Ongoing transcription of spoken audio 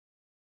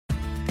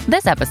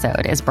This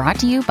episode is brought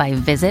to you by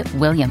Visit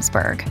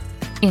Williamsburg.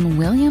 In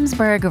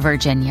Williamsburg,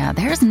 Virginia,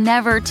 there's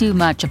never too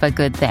much of a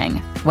good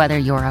thing. Whether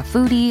you're a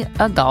foodie,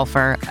 a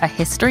golfer, a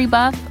history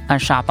buff, a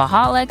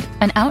shopaholic,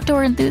 an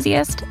outdoor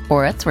enthusiast,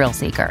 or a thrill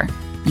seeker,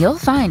 you'll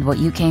find what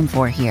you came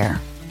for here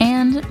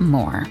and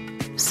more.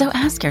 So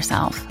ask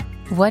yourself,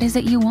 what is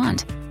it you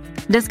want?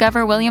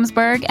 Discover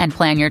Williamsburg and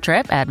plan your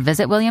trip at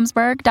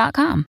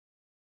visitwilliamsburg.com.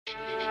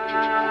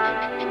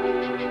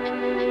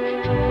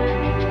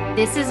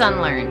 This is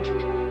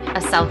Unlearned, a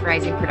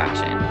Self-Rising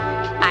production.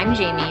 I'm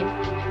Jaime.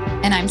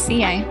 And I'm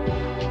CA.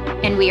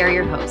 And we are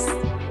your hosts.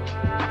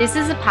 This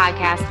is a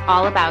podcast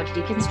all about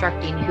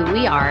deconstructing who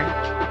we are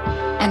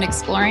and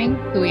exploring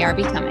who we are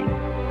becoming.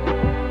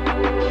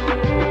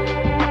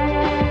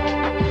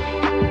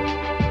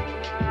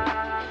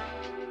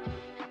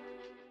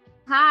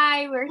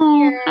 Hi, we're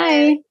here.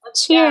 Hi.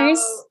 Let's Cheers.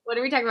 go. What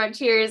are we talking about?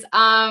 Cheers.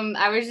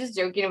 I was just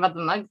joking about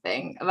the mug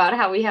thing, about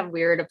how we have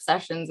weird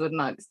obsessions with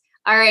mugs.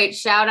 All right,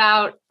 shout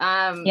out.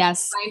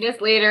 Yes. Find us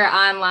later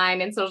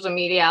online and social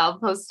media. I'll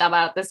post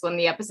about this when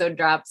the episode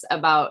drops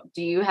about,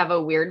 do you have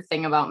a weird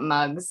thing about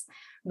mugs?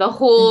 The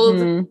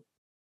hold,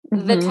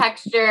 the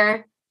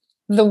texture,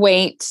 the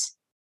weight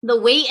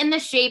and the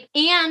shape.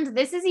 And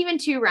this is even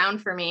too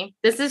round for me.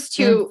 This is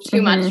too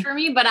much for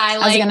me, but I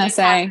was going to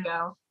say,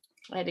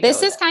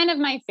 this is it. kind of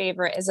my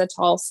favorite, is a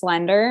tall,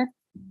 slender.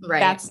 Right.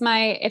 That's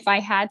if I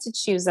had to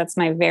choose, that's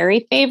my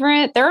very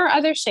favorite. There are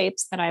other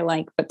shapes that I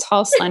like, but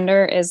tall,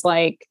 slender is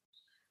like,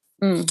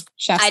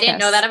 chef's I didn't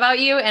kiss. know that about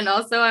you. And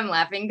also I'm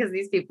laughing because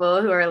these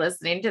people who are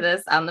listening to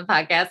this on the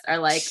podcast are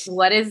like,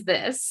 what is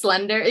this?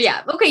 Slender?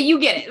 Yeah. Okay. You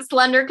get it.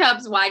 Slender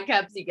cups, wide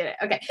cups. You get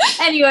it. Okay.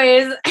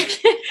 Anyways,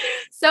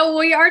 so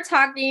we are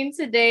talking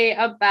today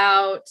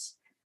about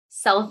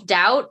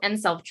self-doubt and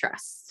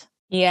self-trust.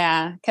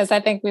 Yeah, because I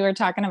think we were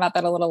talking about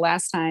that a little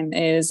last time,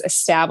 is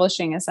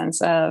establishing a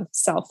sense of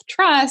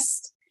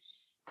self-trust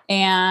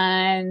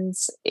and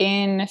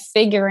in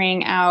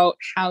figuring out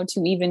how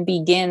to even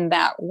begin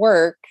that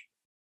work.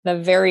 The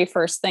very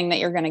first thing that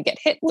you're going to get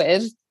hit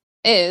with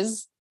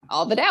is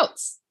all the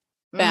doubts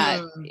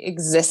that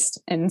exist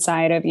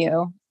inside of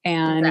you.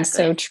 And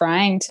so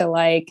trying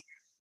to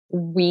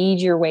weed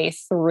your way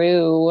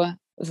through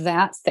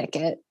that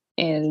thicket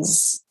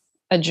is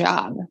a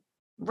job.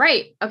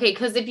 Right. Okay.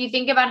 Because if you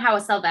think about how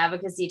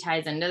self-advocacy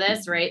ties into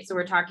this, right? So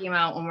we're talking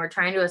about when we're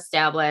trying to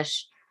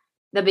establish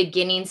the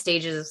beginning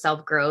stages of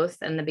self-growth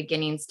and the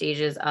beginning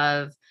stages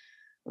of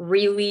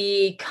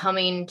really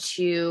coming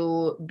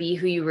to be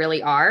who you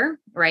really are,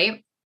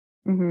 right?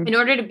 Mm-hmm. In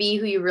order to be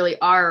who you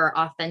really are,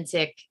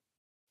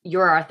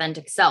 your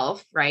authentic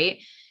self, right?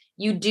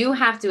 You do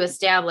have to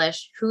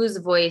establish whose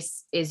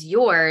voice is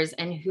yours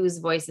and whose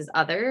voice is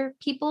other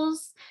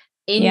people's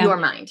in your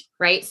mind,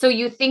 right? So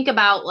you think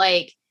about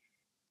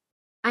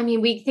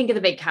we think of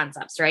the big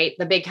concepts, right?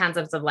 The big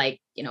concepts of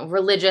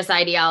religious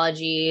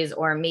ideologies,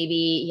 or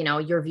maybe,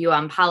 your view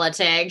on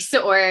politics,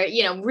 or,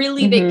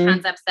 really big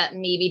concepts that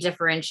maybe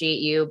differentiate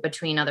you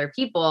between other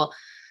people.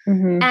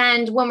 Mm-hmm.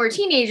 And when we're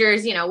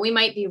teenagers, we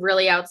might be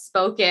really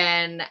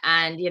outspoken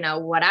and,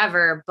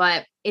 whatever,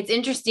 but it's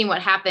interesting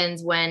what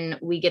happens when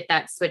we get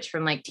that switch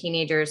from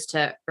teenagers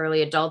to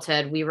early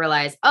adulthood. We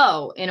realize,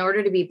 in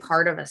order to be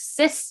part of a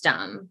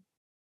system,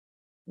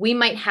 we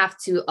might have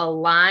to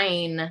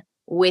align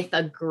with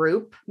a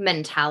group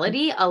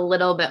mentality a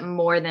little bit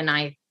more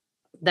than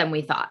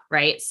we thought.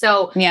 Right.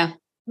 So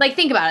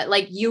think about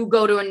it. You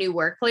go to a new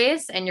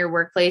workplace and your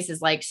workplace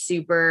is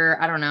super,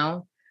 I don't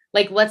know,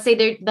 let's say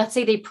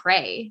they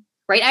pray,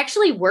 right? I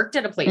actually worked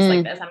at a place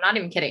like this. I'm not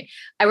even kidding.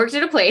 I worked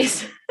at a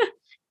place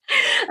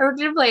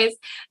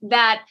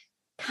that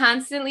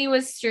constantly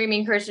was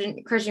streaming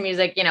Christian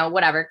music,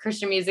 whatever.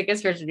 Christian music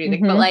is Christian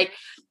music, but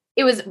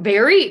it was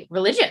very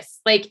religious.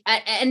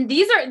 And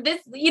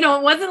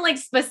it wasn't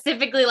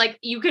specifically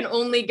you can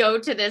only go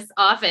to this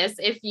office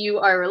if you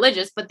are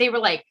religious, but they were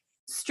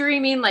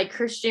streaming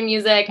Christian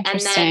music. And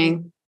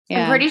then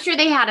I'm pretty sure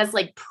they had us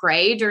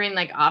pray during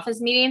office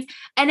meetings.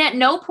 And at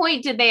no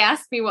point did they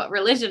ask me what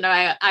religion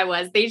I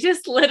was. They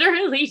just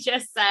literally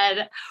just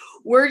said,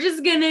 we're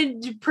just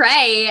going to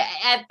pray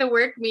at the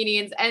work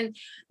meetings. And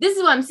this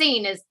is what I'm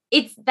saying is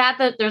it's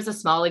that there's a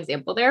small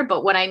example there.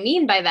 But what I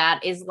mean by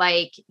that is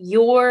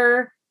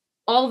you're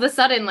all of a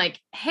sudden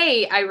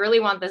hey, I really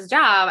want this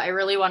job. I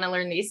really want to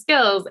learn these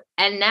skills.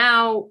 And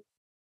now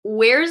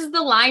where's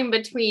the line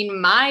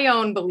between my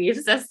own belief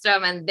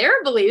system and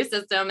their belief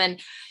system? And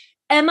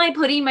am I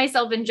putting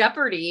myself in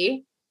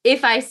jeopardy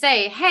if I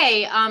say,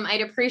 hey,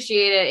 I'd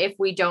appreciate it if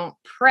we don't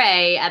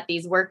pray at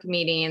these work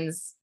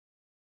meetings?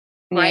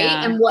 Right.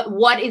 Yeah. And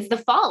what is the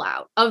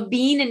fallout of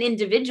being an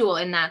individual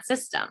in that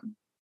system?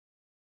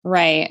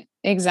 Right.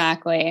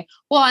 Exactly.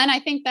 Well, and I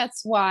think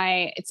that's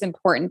why it's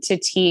important to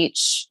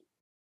teach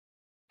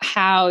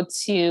how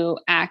to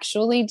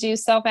actually do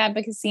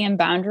self-advocacy and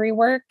boundary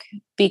work,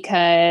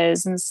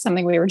 because, and this is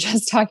something we were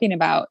just talking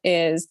about,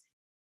 is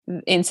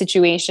in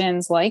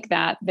situations like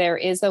that, there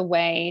is a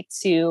way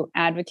to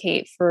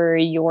advocate for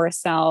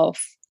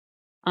yourself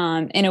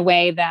in a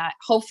way that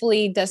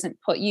hopefully doesn't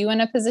put you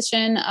in a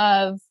position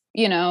of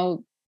you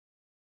know,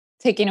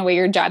 taking away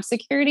your job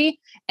security.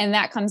 And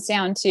that comes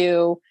down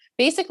to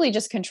basically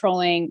just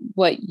controlling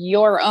what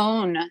your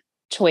own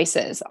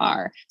choices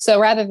are. So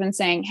rather than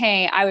saying,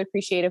 hey, I would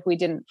appreciate if we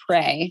didn't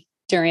pray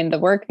during the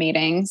work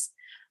meetings,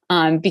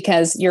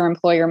 because your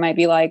employer might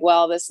be like,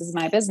 well, this is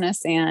my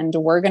business and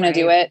we're going to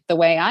do it the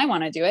way I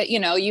want to do it. You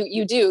know,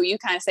 you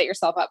kind of set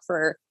yourself up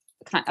for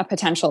a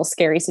potential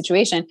scary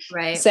situation.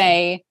 Right.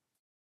 Say,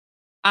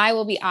 I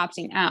will be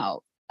opting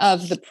out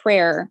of the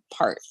prayer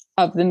part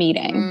of the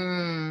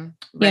meeting,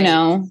 you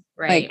know,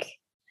 like,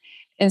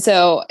 and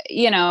so,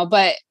 you know,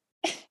 but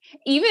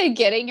even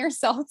getting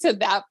yourself to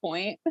that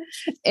point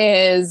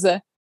is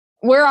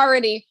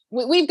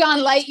we've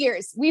gone light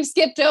years. We've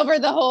skipped over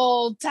the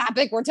whole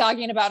topic we're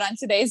talking about on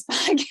today's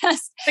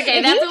podcast. Okay,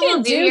 if that's you what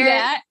we'll do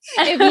here.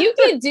 If you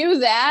can do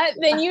that,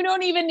 then you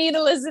don't even need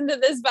to listen to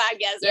this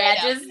podcast.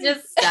 Yeah, right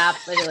just stop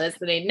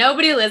listening.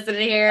 Nobody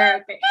listening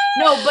here. Okay.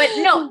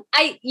 No,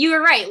 you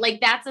were right.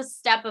 Like that's a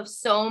step of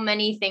so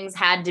many things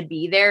had to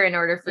be there in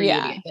order for you to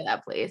get to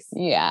that place.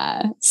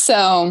 Yeah.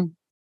 So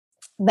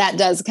that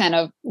does kind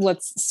of,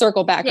 let's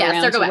circle back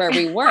around to where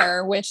we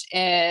were, which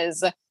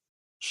is,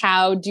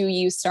 how do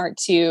you start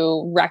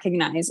to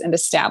recognize and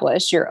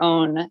establish your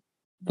own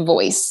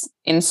voice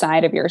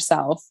inside of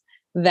yourself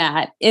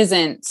that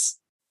isn't,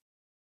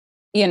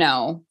 you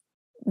know,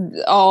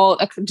 all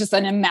just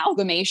an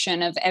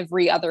amalgamation of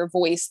every other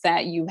voice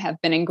that you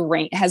have been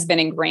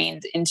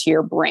ingrained into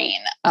your brain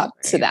up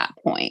to that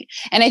point.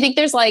 And I think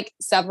there's like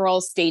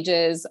several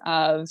stages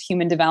of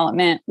human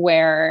development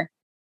where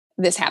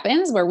this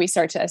happens, where we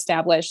start to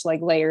establish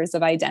like layers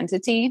of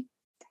identity.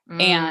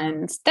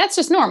 And that's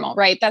just normal,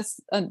 right? That's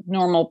a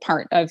normal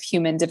part of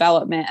human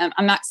development.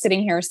 I'm not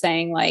sitting here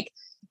saying like,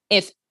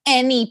 if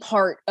any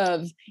part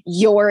of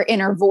your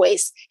inner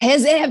voice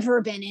has ever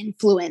been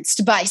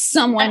influenced by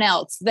someone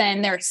else,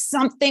 then there's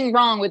something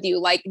wrong with you.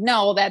 Like,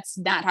 no, that's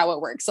not how it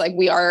works. Like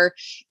we are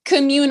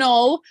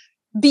communal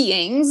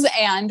beings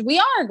and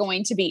we are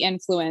going to be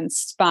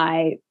influenced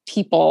by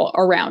people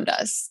around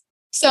us.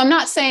 So I'm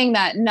not saying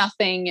that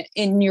nothing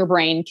in your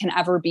brain can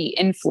ever be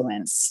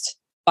influenced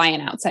by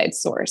an outside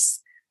source.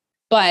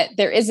 But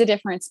there is a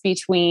difference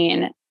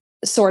between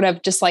sort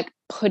of just like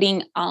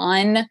putting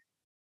on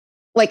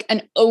like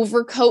an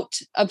overcoat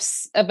of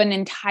an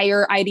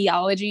entire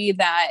ideology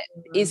that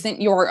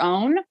isn't your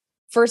own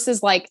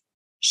versus like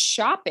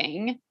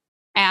shopping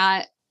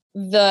at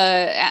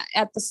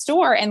the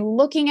store and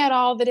looking at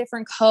all the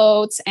different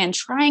coats and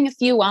trying a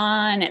few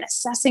on and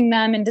assessing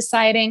them and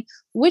deciding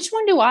which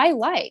one do I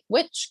like,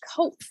 which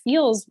coat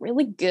feels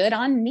really good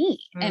on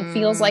me and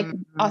feels like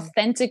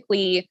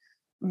authentically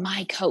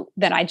my coat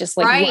that I just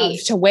like love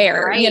to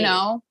wear, you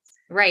know?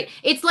 Right.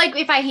 It's like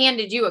if I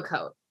handed you a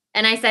coat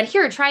and I said,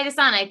 here, try this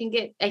on. I think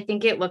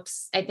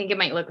it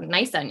might look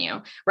nice on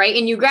you. Right.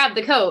 And you grab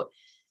the coat.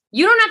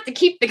 You don't have to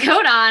keep the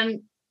coat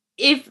on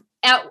if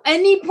at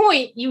any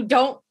point you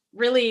don't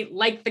really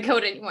like the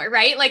coat anymore.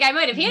 Right. Like I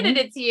might've handed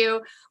it to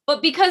you,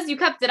 but because you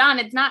kept it on,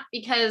 it's not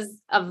because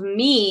of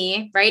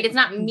me, right? It's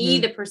not me,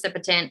 the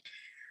precipitant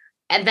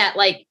and that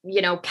like,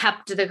 you know,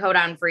 kept the coat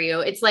on for you.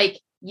 It's like,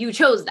 you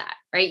chose that,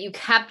 right? You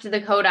kept the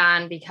coat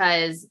on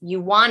because you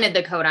wanted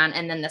the coat on.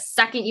 And then the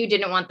second you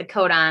didn't want the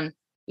coat on,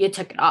 you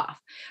took it off.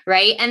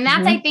 Right. And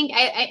that's, I think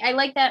I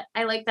like that.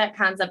 I like that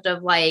concept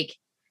of like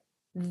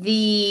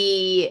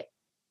who's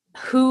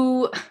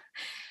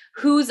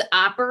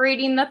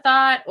operating the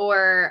thought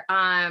or,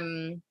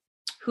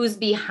 who's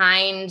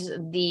behind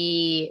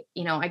the,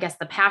 you know, I guess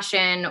the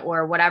passion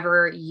or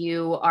whatever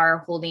you are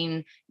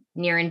holding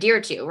near and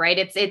dear to, right?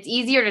 It's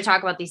easier to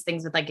talk about these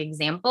things with like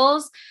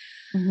examples.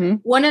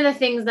 One of the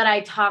things that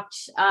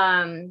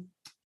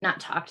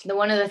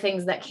one of the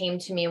things that came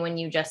to me when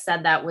you just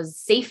said that was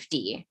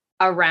safety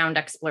around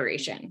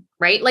exploration,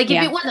 right? Like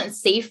if it wasn't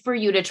safe for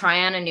you to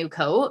try on a new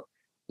coat,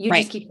 you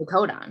just keep the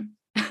coat on,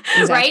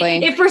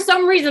 right? If for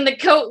some reason the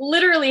coat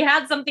literally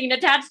had something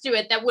attached to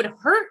it that would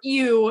hurt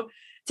you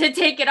to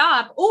take it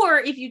off, or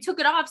if you took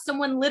it off,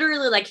 someone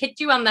literally like hit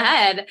you on the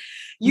head,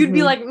 you'd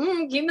be like,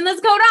 keeping this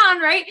coat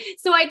on, right?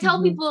 So I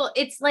tell people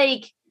it's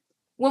like,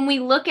 when we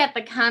look at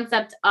the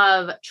concept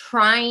of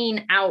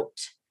trying out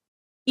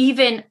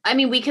even, I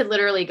mean, we could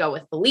literally go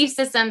with belief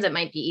systems. It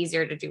might be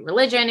easier to do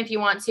religion if you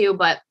want to,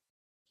 but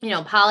you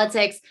know,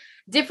 politics,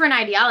 different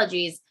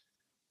ideologies,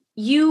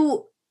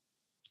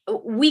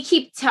 we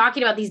keep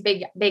talking about these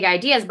big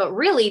ideas, but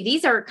really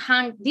these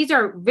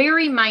are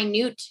very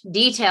minute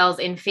details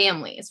in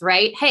families,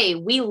 right? Hey,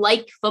 we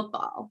like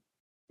football.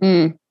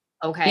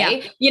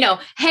 Okay. You know,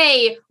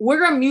 hey,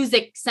 we're a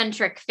music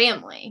centric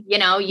family. You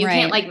know, you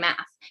can't like math,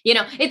 you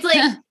know, it's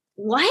like,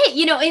 what,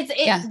 you know,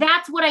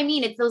 that's what I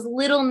mean. It's those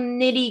little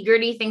nitty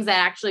gritty things that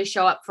actually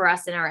show up for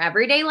us in our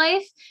everyday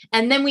life.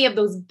 And then we have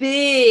those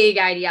big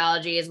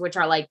ideologies, which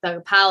are like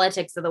the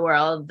politics of the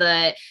world,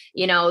 the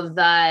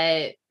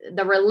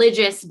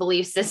religious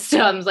belief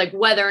systems, like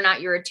whether or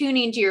not you're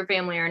attuning to your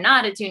family or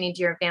not attuning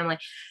to your family.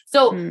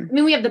 So, I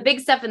mean, we have the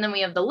big stuff and then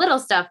we have the little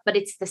stuff, but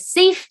it's the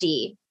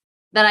safety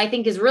that I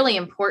think is really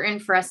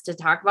important for us to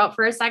talk about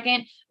for a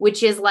second,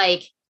 which is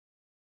like,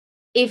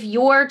 if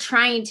you're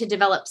trying to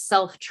develop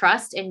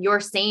self-trust and you're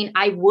saying,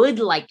 I would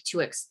like to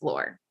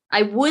explore,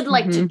 I would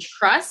like to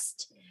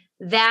trust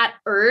that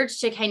urge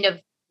to kind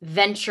of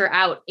venture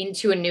out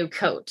into a new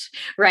coat,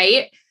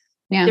 right?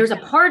 Yeah. There's a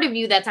part of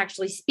you that's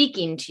actually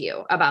speaking to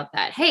you about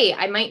that. Hey,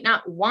 I might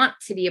not want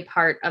to be a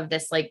part of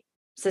this like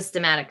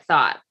systematic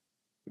thought.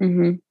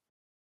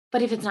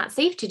 But if it's not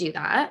safe to do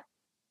that,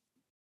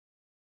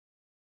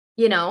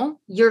 you know,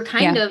 you're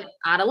kind of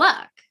out of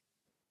luck.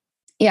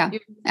 Yeah,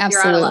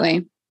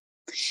 absolutely.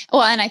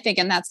 Well, and I think,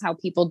 and that's how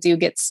people do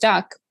get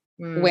stuck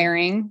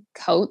wearing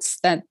coats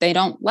that they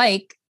don't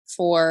like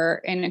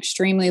for an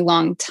extremely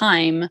long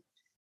time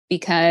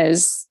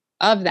because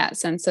of that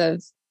sense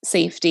of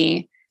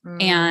safety.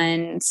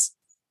 And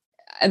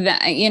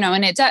that, you know,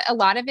 and a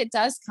lot of it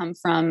does come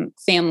from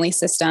family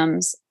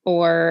systems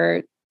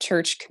or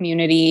church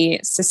community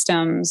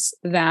systems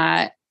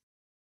that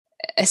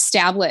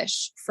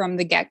establish from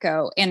the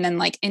get-go. And then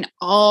like in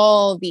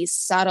all these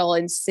subtle,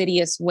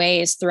 insidious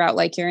ways throughout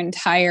like your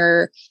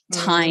entire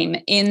time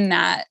in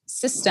that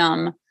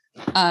system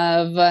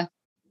of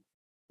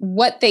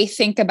what they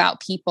think about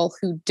people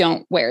who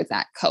don't wear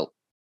that coat.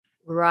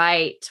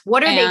 Right.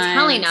 What are they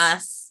telling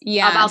us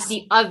about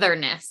the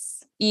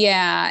otherness?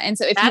 Yeah. And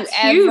so if That's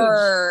you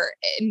ever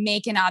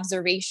make an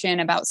observation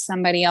about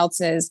somebody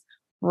else's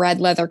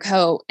red leather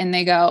coat and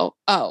they go,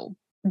 oh,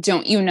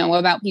 don't you know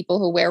about people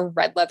who wear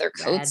red leather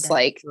coats?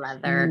 Red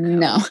leather,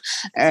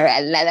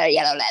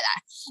 yellow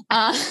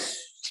leather.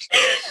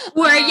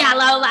 We're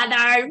yellow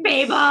leather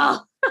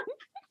people.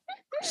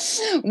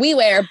 We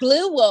wear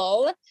blue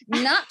wool,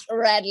 not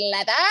red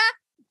leather.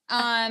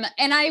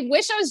 And I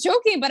wish I was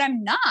joking, but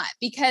I'm not,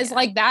 because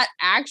like that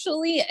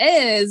actually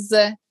is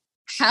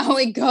how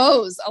it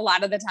goes a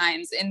lot of the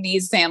times in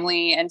these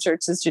family and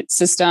church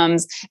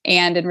systems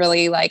and in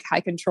really like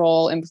high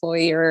control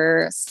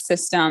employer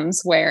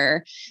systems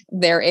where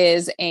there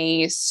is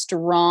a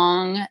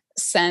strong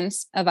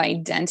sense of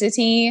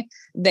identity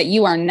that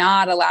you are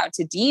not allowed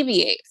to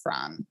deviate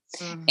from.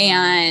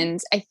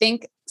 And I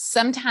think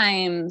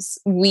sometimes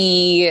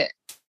we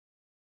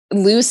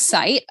lose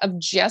sight of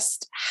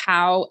just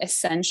how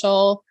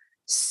essential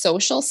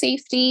social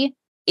safety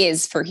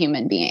is for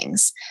human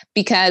beings,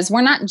 because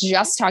we're not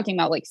just talking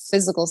about like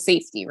physical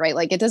safety, right?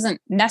 Like it doesn't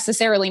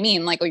necessarily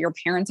mean like, oh, your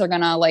parents are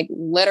going to like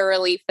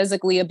literally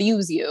physically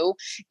abuse you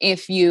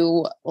if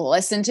you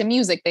listen to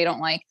music they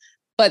don't like,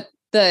 but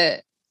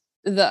the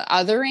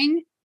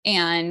othering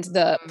and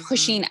the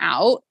pushing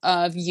out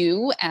of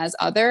you as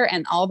other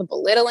and all the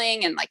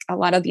belittling and like a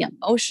lot of the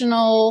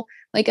emotional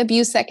like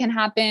abuse that can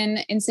happen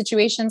in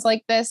situations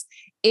like this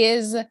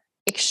is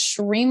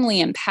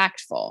extremely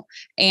impactful.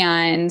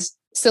 And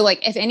so like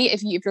if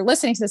you're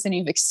listening to this and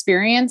you've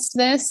experienced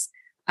this,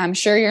 I'm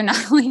sure you're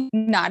not only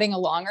nodding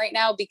along right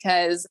now,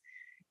 because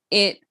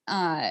if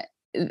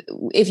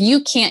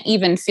you can't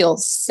even feel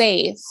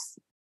safe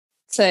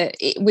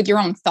with your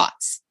own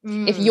thoughts,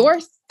 if your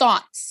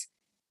thoughts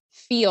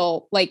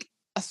feel like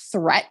a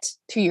threat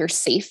to your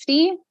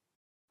safety,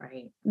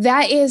 right,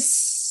 that is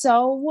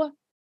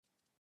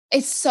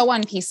it's so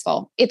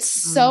unpeaceful. It's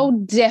so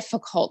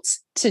difficult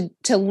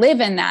to live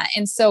in that.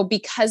 And so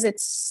because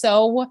it's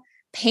so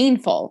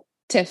painful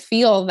to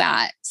feel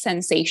that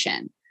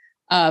sensation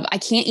of, I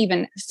can't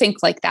even think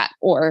like that,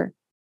 or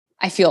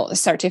I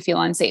start to feel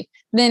unsafe,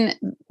 then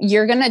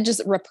you're going to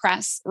just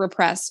repress so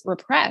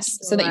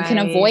that you can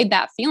avoid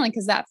that feeling,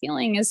 because that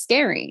feeling is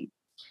scary.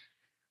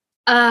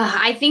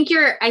 I think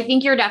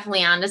you're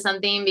definitely onto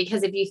something,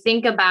 because if you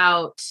think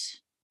about,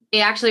 it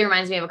actually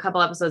reminds me of a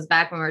couple episodes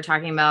back when we were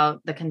talking about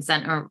the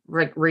consent or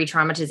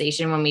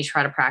re-traumatization, when we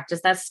try to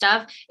practice that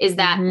stuff, is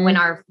that when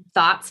our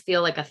thoughts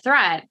feel like a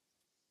threat,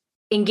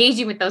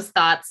 engaging with those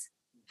thoughts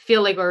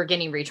feel like we're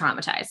getting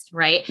re-traumatized.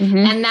 Right.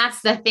 And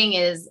that's the thing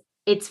is,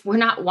 we're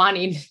not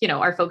wanting,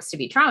 our folks to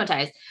be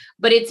traumatized,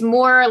 but it's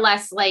more or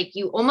less like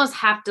you almost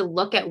have to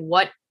look at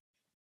what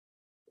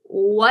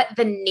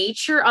the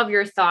nature of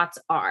your thoughts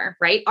are,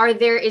 right?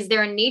 Is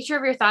there a nature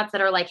of your thoughts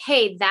that are like,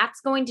 hey,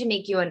 that's going to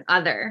make you an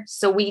other,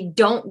 so we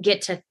don't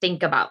get to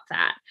think about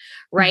that,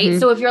 right?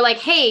 So if you're like,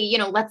 hey,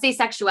 let's say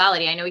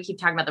sexuality, I know we keep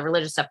talking about the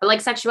religious stuff, but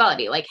like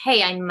sexuality, like,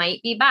 hey, I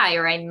might be bi,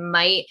 or I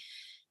might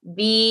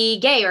be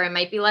gay, or I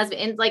might be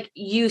lesbian. And like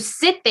you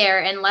sit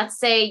there and let's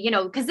say,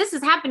 because this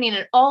is happening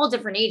at all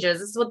different ages.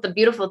 This is what the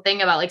beautiful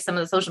thing about like some of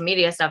the social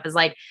media stuff is,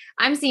 like,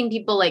 I'm seeing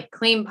people like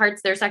claim parts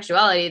of their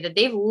sexuality that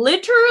they've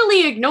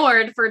literally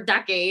ignored for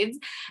decades.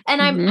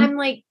 And I'm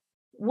like,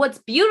 what's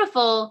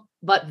beautiful,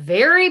 but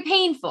very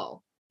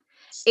painful,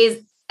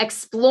 is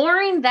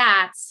exploring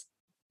that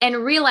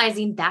and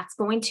realizing that's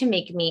going to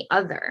make me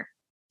other,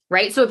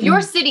 right? So if you're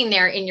sitting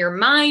there in your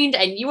mind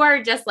and you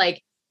are just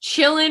like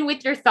chilling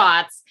with your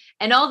thoughts,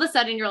 and all of a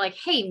sudden you're like,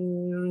 hey,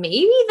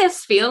 maybe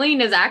this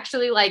feeling is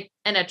actually like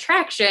an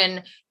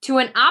attraction to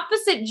an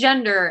opposite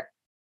gender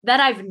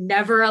that I've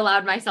never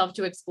allowed myself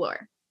to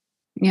explore.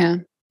 Yeah.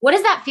 What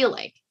does that feel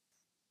like?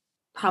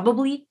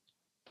 Probably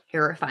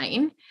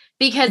terrifying,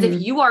 because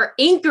if you are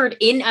anchored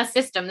in a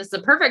system, this is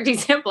a perfect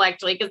example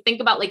actually, because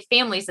think about like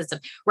family system,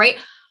 right?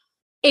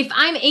 if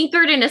I'm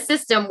anchored in a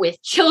system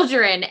with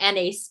children and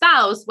a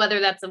spouse, whether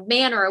that's a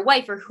man or a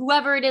wife or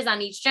whoever it is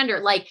on each gender,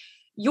 like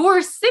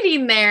you're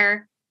sitting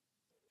there,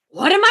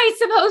 what am I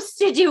supposed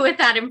to do with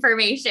that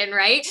information?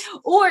 Right.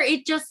 Or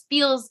it just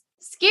feels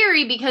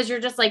scary because you're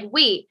just like,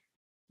 wait,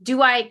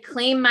 do I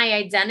claim my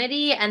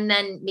identity and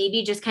then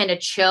maybe just kind of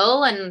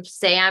chill and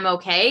say I'm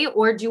okay?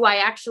 Or do I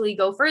actually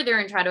go further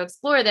and try to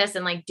explore this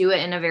and like do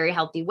it in a very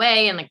healthy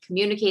way and like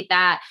communicate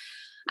that?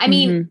 I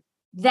mean,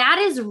 that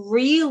is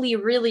really,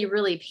 really,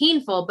 really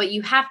painful, but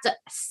you have to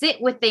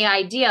sit with the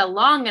idea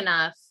long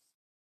enough.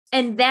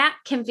 And that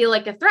can feel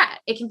like a threat.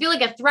 It can feel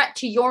like a threat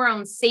to your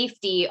own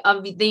safety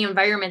of the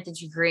environment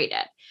that you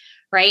created.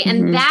 Right.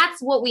 And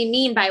that's what we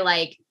mean by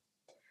like,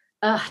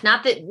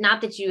 not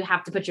that you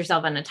have to put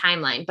yourself on a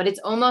timeline, but it's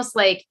almost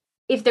like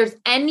if there's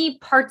any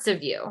parts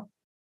of you,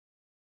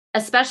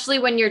 especially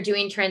when you're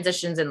doing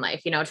transitions in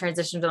life,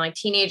 transitions from like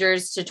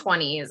teenagers to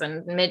 20s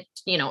and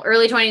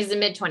early 20s and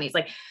mid 20s,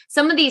 like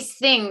some of these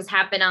things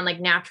happen on like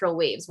natural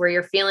waves where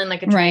you're feeling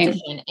like a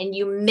transition and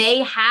you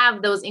may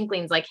have those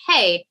inklings like,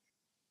 hey,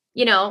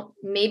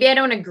 maybe I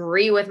don't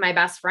agree with my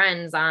best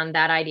friends on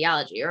that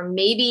ideology, or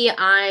maybe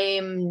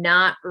I'm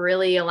not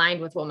really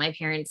aligned with what my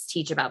parents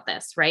teach about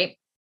this. Right.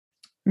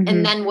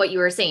 And then what you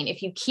were saying,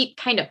 if you keep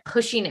kind of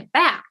pushing it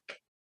back,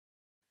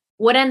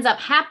 what ends up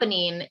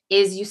happening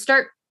is you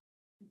start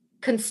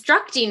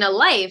constructing a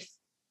life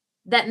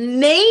that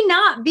may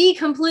not be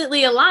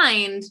completely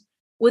aligned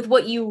with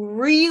what you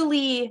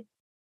really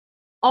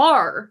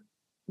are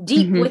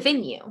deep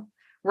within you.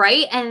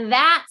 Right. And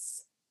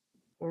that's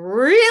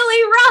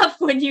really rough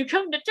when you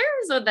come to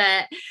terms with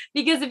it,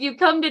 because if you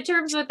come to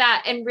terms with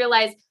that and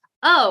realize,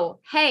 oh,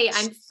 hey,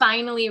 I'm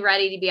finally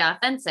ready to be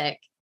authentic.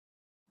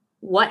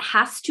 What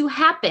has to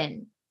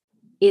happen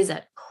is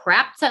a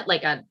crap set,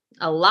 like a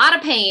lot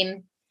of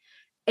pain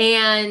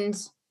and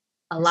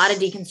a lot of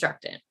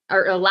deconstruction.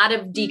 And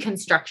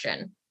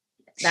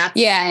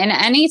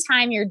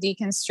anytime you're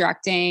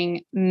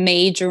deconstructing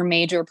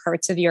major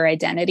parts of your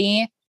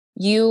identity,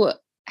 you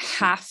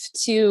have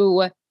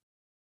to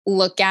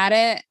look at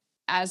it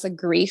as a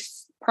grief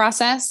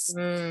process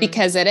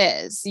because it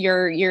is.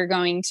 You're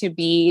going to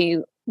be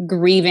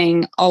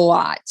grieving a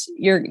lot.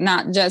 You're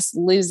not just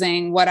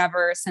losing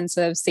whatever sense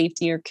of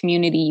safety or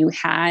community you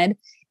had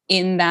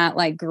in that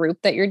like group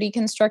that you're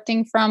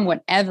deconstructing from,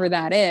 whatever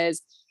that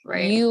is.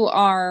 Right.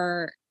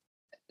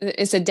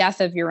 It's a death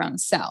of your own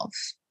self,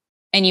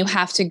 and you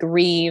have to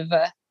grieve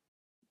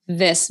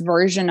this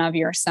version of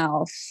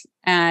yourself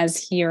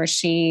as he or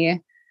she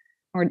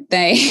or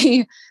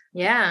they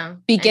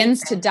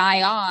begins to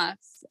die off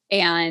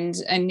and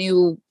a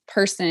new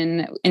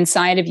person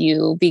inside of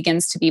you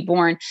begins to be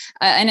born.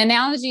 An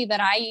analogy that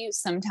I use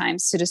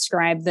sometimes to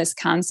describe this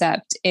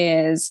concept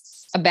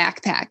is a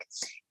backpack.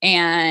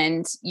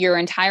 And your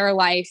entire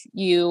life,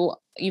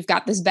 you've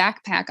got this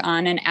backpack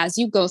on. And as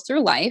you go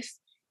through life,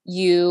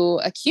 you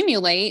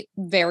accumulate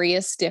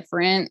various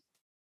different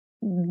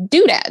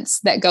doodads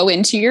that go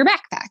into your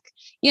backpack,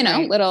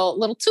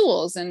 little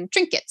tools and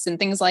trinkets and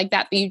things like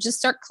that. But you just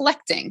start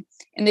collecting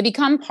and they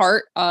become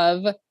part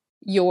of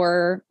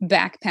your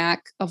backpack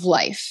of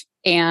life.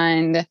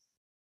 And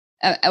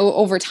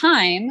over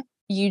time,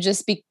 you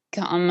just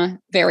become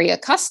very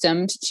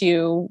accustomed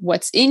to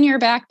what's in your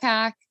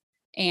backpack.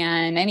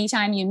 And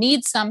anytime you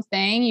need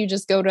something, you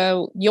just go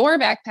to your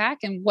backpack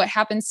and what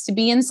happens to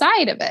be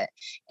inside of it.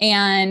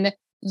 And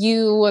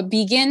you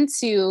begin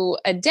to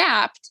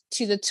adapt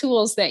to the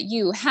tools that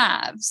you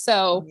have.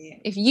 So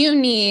if you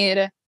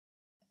need,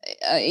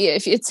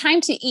 if it's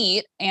time to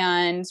eat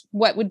and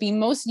what would be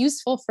most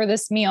useful for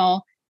this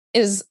meal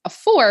is a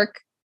fork,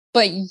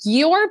 but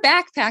your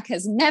backpack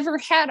has never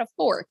had a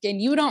fork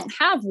and you don't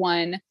have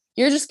one,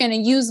 you're just going to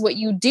use what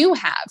you do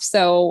have.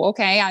 So,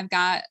 okay, I've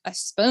got a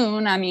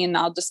spoon.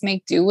 I'll just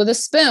make do with a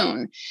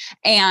spoon.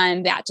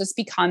 And that just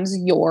becomes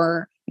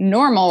your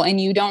normal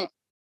and you don't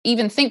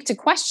even think to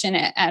question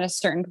it at a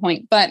certain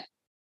point. But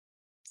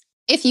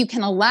if you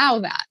can allow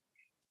that,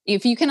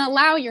 if you can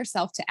allow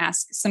yourself to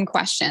ask some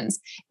questions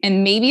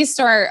and maybe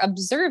start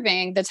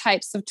observing the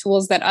types of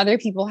tools that other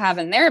people have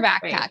in their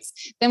backpacks,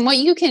 then what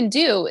you can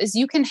do is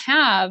you can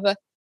have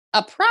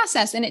a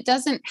process, and it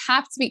doesn't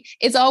have to be,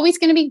 it's always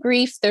going to be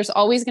grief. There's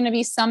always going to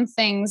be some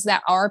things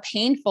that are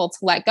painful to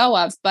let go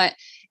of, but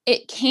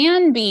it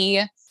can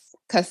be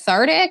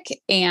cathartic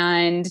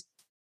and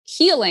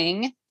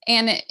healing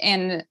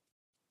and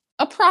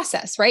a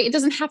process, right? It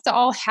doesn't have to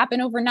all happen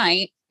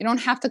overnight. You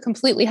don't have to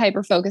completely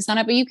hyper focus on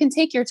it, but you can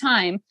take your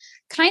time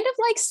kind of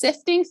like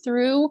sifting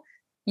through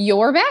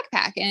your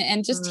backpack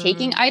and just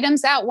taking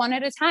items out one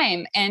at a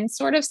time and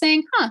sort of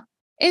saying,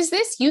 is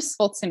this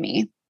useful to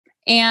me?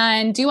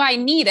 And do I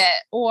need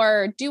it?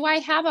 Or do I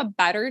have a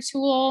better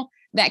tool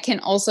that can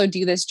also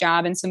do this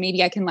job? And so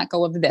maybe I can let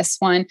go of this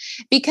one.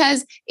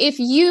 Because if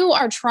you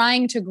are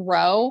trying to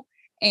grow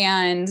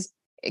and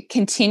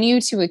continue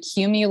to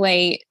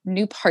accumulate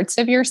new parts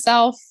of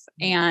yourself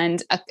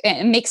and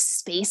make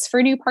space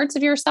for new parts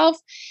of yourself,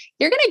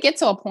 you're going to get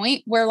to a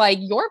point where like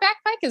your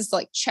backpack is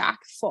like chock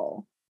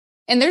full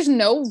and there's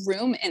no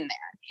room in there.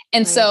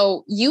 And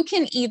so you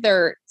can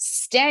either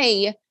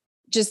stay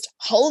just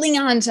holding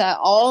on to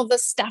all the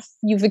stuff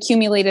you've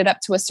accumulated up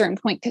to a certain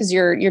point because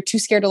you're too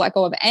scared to let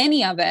go of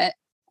any of it.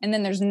 And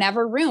then there's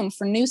never room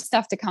for new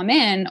stuff to come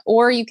in.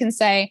 Or you can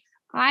say,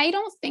 I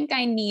don't think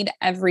I need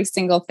every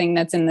single thing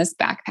that's in this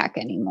backpack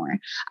anymore.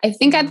 I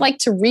think I'd like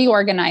to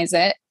reorganize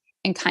it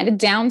and kind of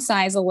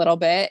downsize a little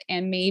bit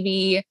and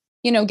maybe,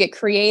 get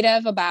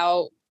creative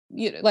about,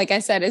 like I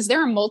said, is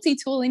there a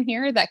multi-tool in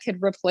here that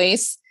could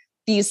replace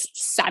these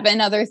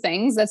 7 other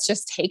things that's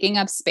just taking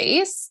up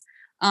space?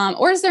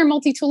 Or is there a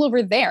multi-tool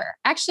over there?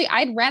 Actually,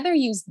 I'd rather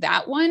use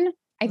that one.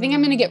 I think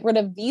I'm going to get rid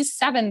of these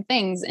 7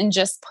 things and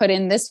just put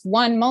in this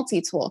one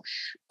multi-tool.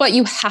 But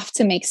you have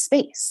to make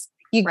space.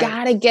 You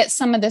got to get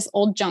some of this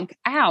old junk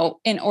out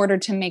in order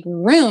to make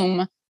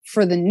room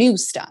for the new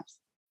stuff.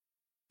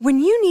 When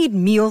you need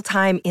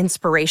mealtime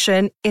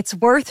inspiration, it's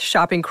worth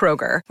shopping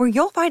Kroger, where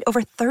you'll find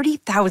over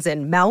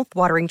 30,000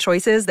 mouth-watering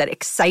choices that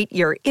excite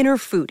your inner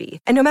foodie.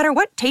 And no matter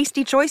what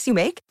tasty choice you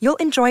make, you'll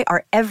enjoy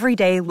our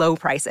everyday low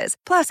prices,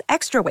 plus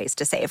extra ways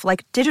to save,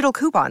 like digital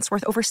coupons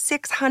worth over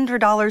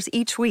 $600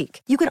 each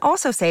week. You can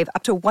also save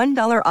up to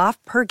 $1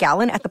 off per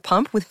gallon at the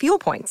pump with fuel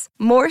points.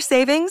 More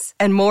savings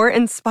and more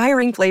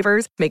inspiring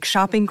flavors make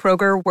shopping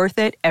Kroger worth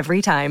it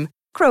every time.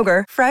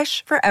 Kroger,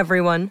 fresh for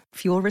everyone.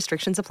 Fuel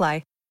restrictions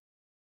apply.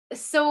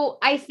 So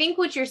I think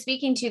what you're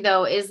speaking to,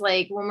 though, is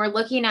like when we're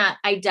looking at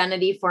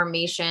identity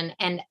formation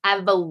and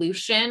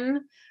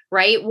evolution,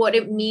 right? What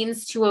it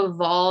means to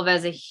evolve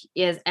as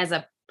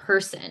a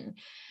person.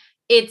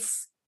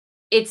 It's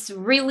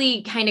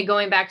really kind of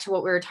going back to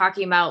what we were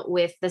talking about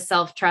with the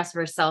self-trust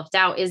versus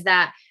self-doubt, is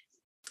that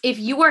if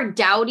you are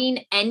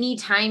doubting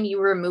anytime you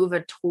remove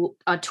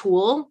a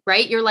tool,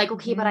 right? You're like,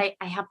 okay, but I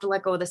have to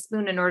let go of the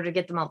spoon in order to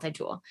get the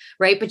multi-tool,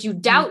 right? But you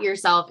doubt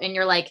yourself and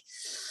you're like,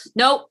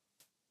 nope.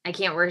 I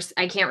can't risk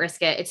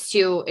it. It's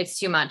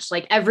too much.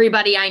 Like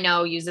everybody I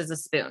know uses a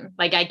spoon.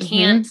 Like I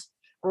can't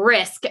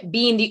risk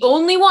being the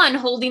only one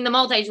holding the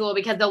multi-tool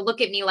because they'll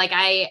look at me like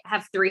I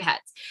have 3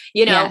 heads,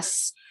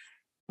 Yes.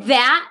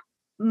 That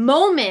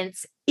moment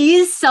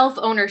is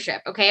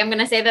self-ownership. Okay. I'm going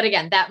to say that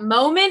again. That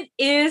moment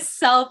is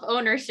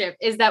self-ownership,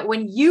 is that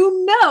when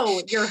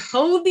you're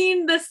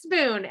holding the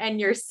spoon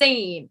and you're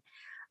saying,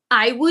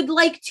 I would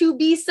like to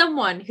be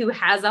someone who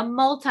has a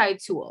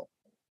multi-tool.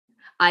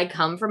 I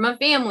come from a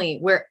family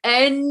where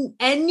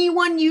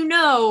anyone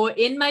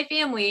in my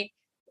family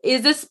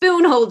is a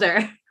spoon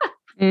holder.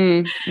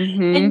 And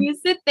you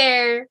sit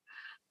there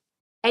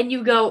and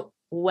you go,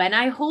 when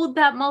I hold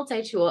that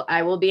multi-tool,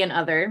 I will be an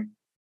other.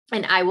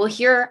 And I will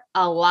hear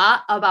a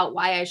lot about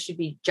why I should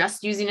be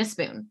just using a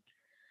spoon.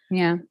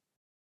 Yeah.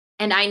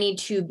 And I need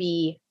to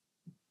be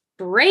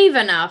brave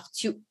enough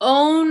to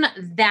own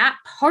that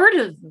part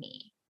of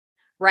me.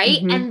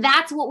 Right. And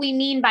that's what we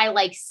mean by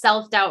like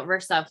self-doubt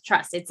versus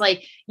self-trust. It's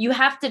like, you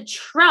have to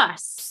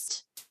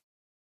trust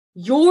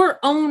your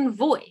own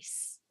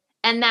voice.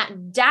 And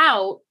that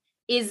doubt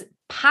is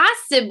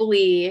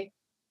possibly,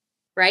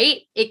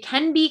 right? It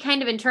can be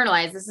kind of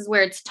internalized. This is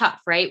where it's tough,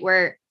 right?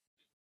 Where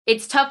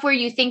it's tough where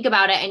you think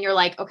about it and you're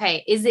like,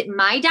 okay, is it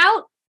my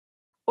doubt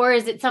or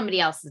is it somebody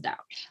else's doubt?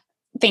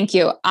 Thank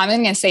you. I'm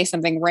going to say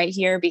something right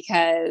here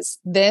because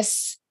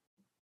this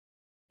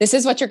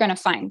is what you're going to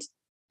find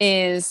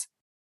is,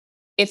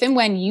 if and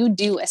when you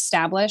do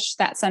establish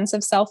that sense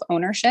of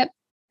self-ownership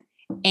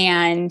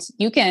and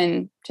you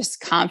can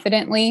just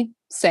confidently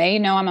say,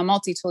 no, I'm a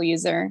multi-tool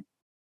user,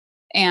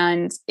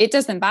 and it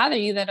doesn't bother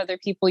you that other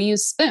people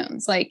use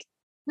spoons. Like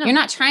you're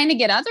not trying to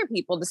get other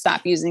people to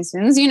stop using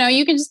spoons. You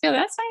can just go,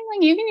 that's fine.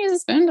 Like you can use a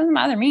spoon. It doesn't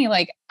bother me.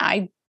 Like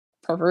I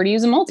prefer to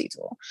use a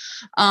multi-tool.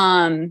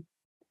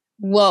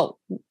 Well,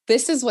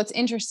 this is what's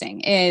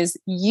interesting is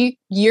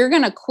you're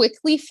going to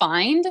quickly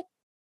find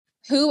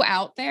who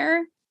out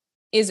there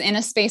is in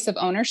a space of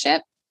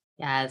ownership.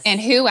 Yes.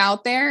 And who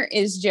out there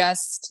is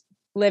just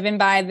living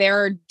by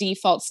their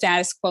default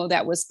status quo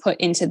that was put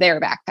into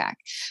their backpack.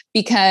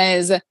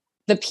 Because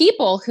the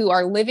people who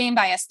are living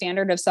by a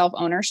standard of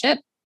self-ownership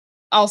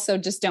also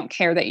just don't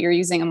care that you're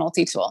using a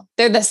multi-tool.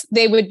 They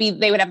would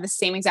have the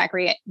same exact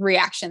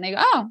reaction. They go,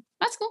 oh,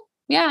 that's cool.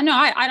 Yeah, no,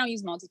 I don't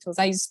use multi-tools.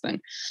 I use a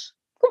spoon.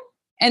 Cool.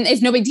 And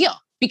it's no big deal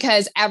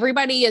because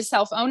everybody is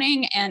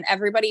self-owning and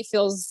everybody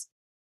feels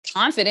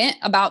confident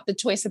about the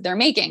choice that they're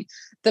making.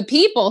 The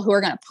people who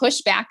are going to push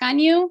back on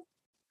you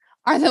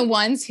are the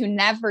ones who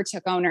never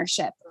took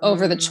ownership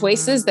over the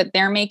choices that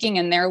they're making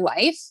in their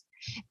life.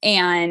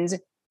 And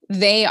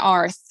they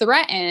are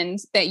threatened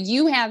that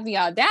you have the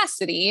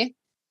audacity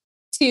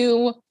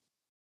to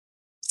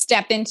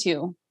step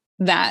into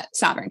that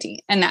sovereignty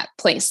and that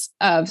place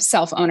of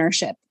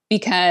self-ownership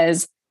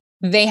because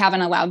they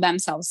haven't allowed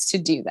themselves to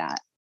do that.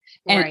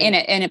 And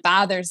it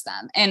bothers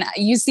them. And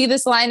you see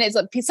this line is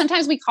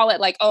sometimes we call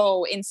it like,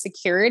 oh,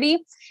 insecurity.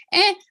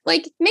 And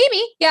like,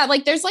 maybe, yeah,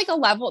 like there's like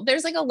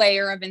a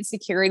layer of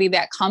insecurity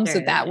that comes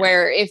with that,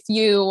 where if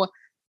you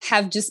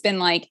have just been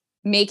like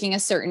making a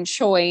certain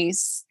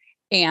choice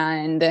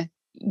and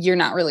you're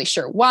not really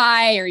sure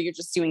why, or you're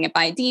just doing it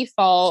by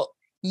default,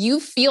 you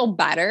feel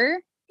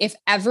better if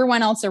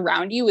everyone else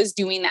around you is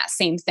doing that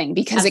same thing,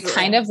 because Absolutely. it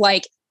kind of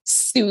like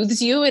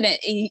soothes you and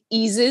it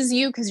eases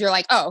you, because you're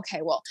like, oh,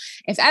 okay, well,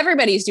 if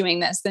everybody's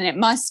doing this, then it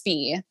must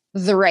be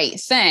the right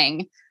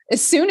thing.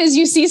 As soon as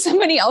you see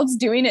somebody else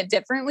doing it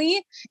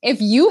differently,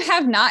 if you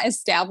have not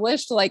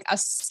established like a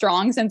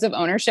strong sense of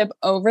ownership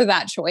over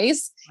that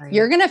choice, Right.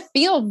 you're going to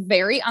feel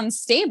very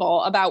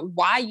unstable about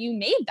why you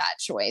made that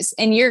choice.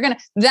 And you're going to,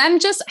 them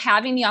just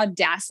having the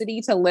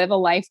audacity to live a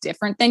life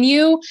different than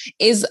you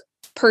is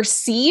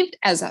perceived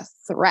as a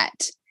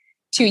threat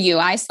to you.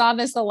 I saw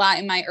this a lot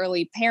in my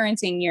early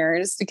parenting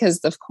years, because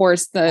of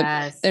course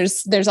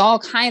there's all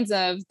kinds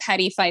of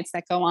petty fights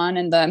that go on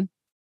in the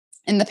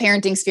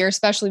parenting sphere,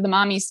 especially the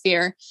mommy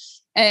sphere.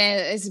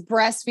 Is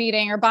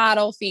breastfeeding or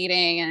bottle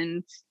feeding,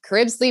 and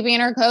crib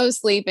sleeping or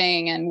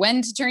co-sleeping, and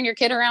when to turn your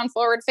kid around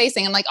forward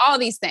facing, and like all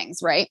these things.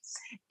 Right.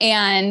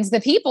 And the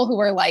people who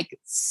were like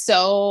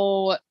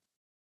so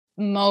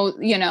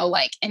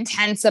like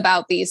intense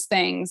about these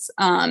things,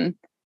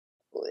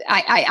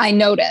 I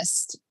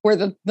noticed were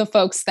the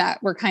folks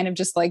that were kind of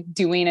just like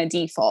doing a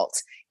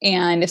default.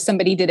 And if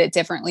somebody did it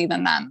differently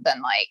than them,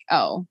 then like,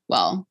 oh,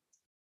 well,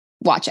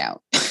 watch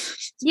out.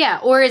 Yeah.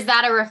 Or is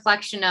that a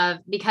reflection of,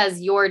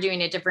 because you're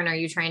doing it different, are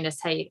you trying to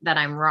say that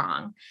I'm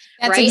wrong?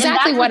 That's right?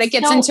 exactly what it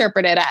gets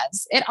interpreted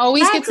as. It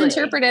always gets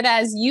interpreted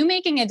as you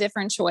making a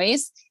different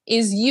choice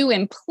is you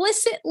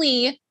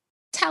implicitly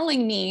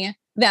telling me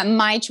that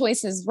my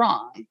choice is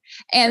wrong.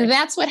 And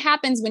that's what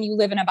happens when you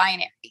live in a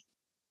binary.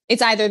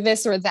 It's either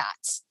this or that.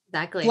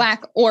 Exactly.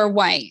 Black or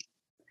white.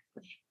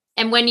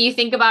 And when you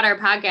think about our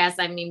podcast,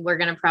 I mean, we're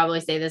going to probably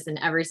say this in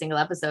every single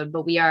episode,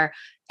 but we are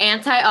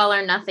anti all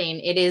or nothing.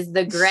 It is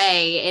the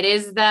gray. It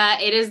is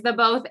the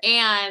both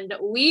and.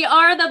 We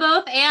are the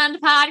both and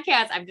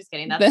podcast. I'm just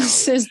kidding.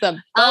 This is the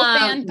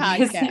both and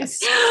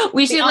podcast.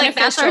 We should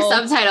that's our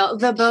subtitle.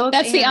 The both.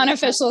 That's the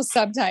unofficial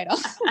subtitle.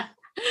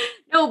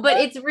 No, but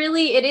it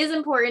is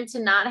important to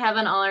not have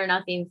an all or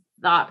nothing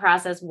thought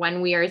process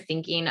when we are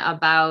thinking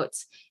about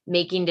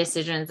making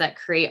decisions that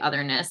create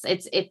otherness.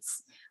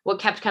 It's what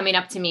kept coming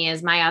up to me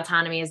is my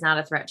autonomy is not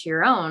a threat to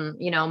your own.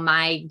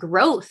 My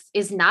growth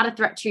is not a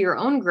threat to your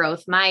own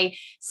growth. My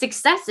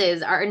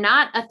successes are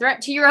not a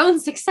threat to your own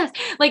success.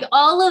 Like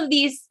all of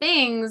these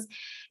things,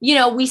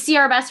 we see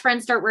our best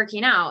friends start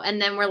working out and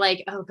then we're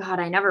like, oh God,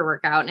 I never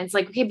work out. And it's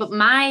like, okay, but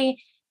my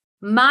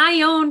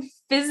own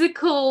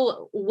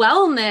physical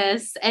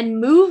wellness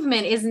and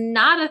movement is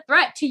not a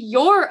threat to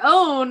your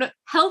own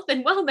health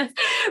and wellness,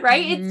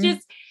 right? Mm-hmm. It's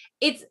just,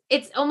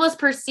 it's almost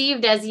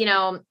perceived as,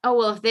 oh,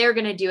 well, if they're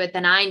going to do it,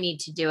 then I need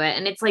to do it.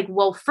 And it's like,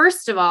 well,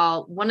 first of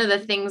all, one of the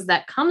things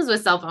that comes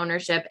with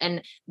self-ownership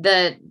and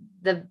the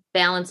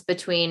balance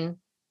between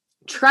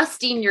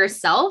trusting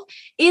yourself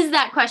is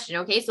that question.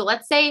 Okay. So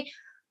let's say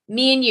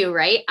me and you,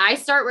 right? I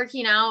start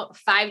working out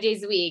 5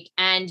 days a week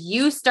and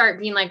you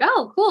start being like,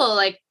 oh, cool.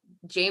 Like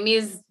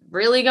Jamie's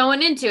really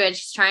going into it.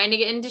 She's trying to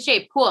get into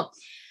shape. Cool.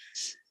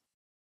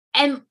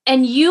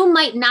 And you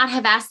might not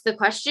have asked the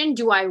question,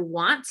 do I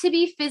want to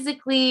be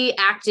physically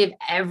active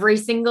every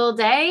single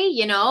day?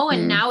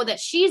 And now that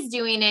she's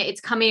doing it, it's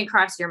coming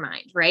across your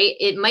mind, right?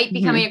 It might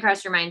be coming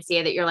across your mind,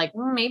 CA, that you're like,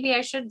 maybe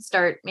I should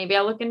start, maybe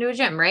I'll look into a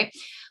gym, right?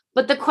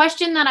 But the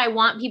question that I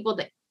want people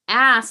to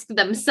ask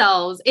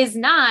themselves is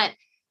not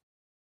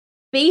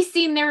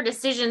basing their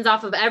decisions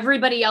off of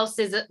everybody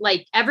else's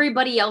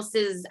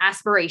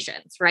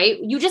aspirations, right?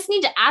 You just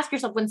need to ask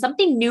yourself when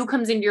something new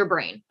comes into your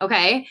brain,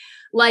 okay?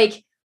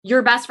 Like,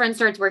 your best friend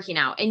starts working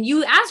out and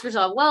you ask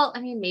yourself, well,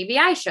 I mean, maybe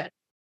I should.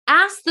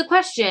 Ask the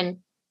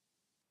question,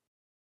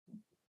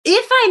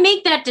 if I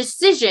make that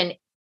decision,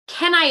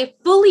 can I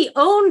fully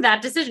own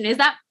that decision? Is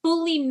that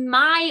fully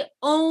my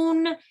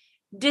own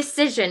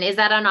decision? Is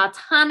that an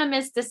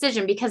autonomous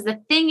decision? Because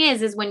the thing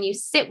is when you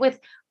sit with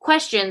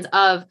questions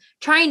of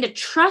trying to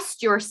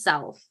trust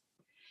yourself,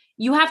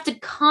 you have to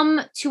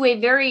come to a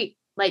very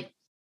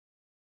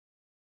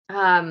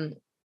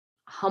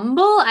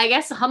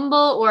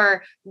humble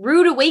or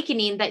rude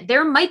awakening that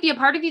there might be a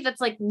part of you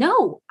that's like,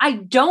 no, I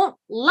don't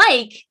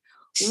like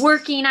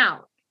working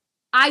out.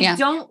 I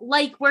don't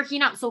like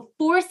working out. So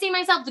forcing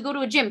myself to go to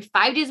a gym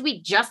 5 days a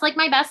week, just like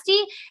my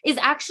bestie, is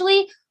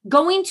actually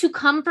going to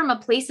come from a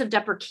place of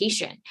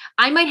deprecation.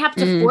 I might have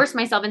to force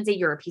myself and say,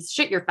 you're a piece of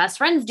shit. Your best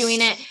friend's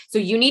doing it. So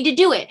you need to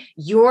do it.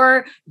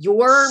 You're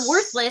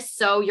worthless.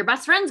 So your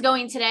best friend's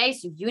going today.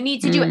 So you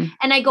need to do it.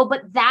 And I go,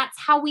 but that's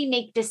how we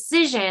make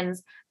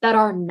decisions that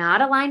are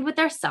not aligned with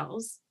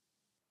ourselves,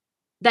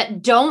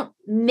 that don't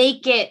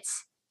make it,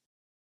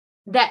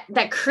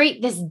 that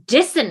create this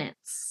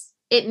dissonance.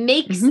 It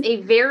makes a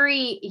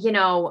very,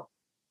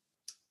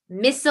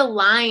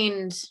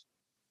 misaligned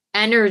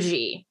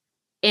energy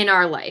in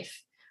our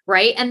life.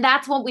 Right. And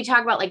that's what we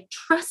talk about, like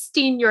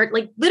trusting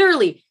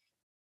literally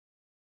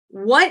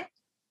what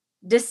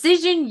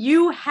decision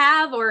you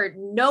have or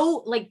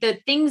know, like the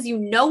things you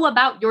know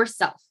about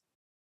yourself.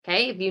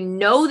 Okay. If you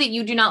know that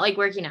you do not like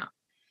working out,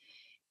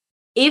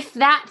 if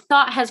that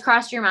thought has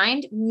crossed your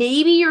mind,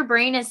 maybe your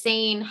brain is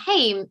saying,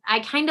 hey, I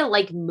kind of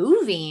like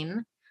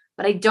moving,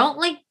 but I don't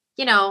like,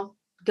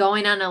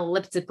 going on an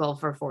elliptical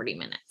for 40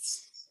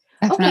 minutes.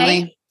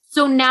 Definitely. Okay.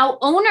 So now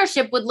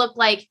ownership would look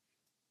like,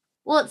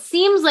 well, it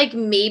seems like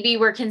maybe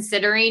we're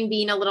considering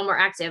being a little more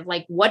active.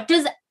 Like, what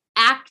does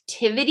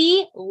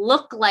activity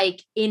look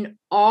like in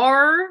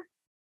our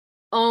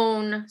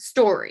own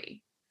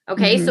story?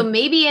 Okay. So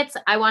maybe it's,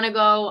 I want to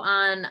go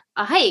on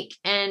a hike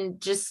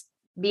and just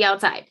be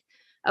outside.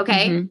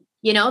 Okay.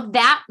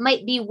 That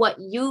might be what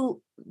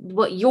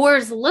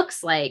yours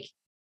looks like.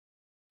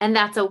 And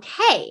that's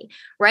okay.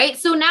 Right.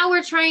 So now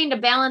we're trying to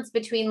balance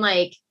between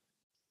like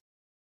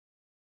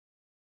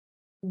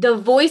the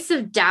voice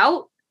of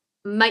doubt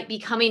might be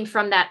coming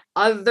from that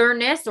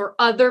otherness or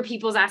other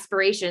people's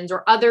aspirations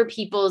or other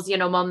people's,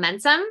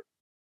 momentum.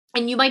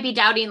 And you might be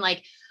doubting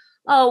like,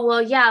 oh,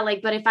 well, yeah,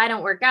 like, but if I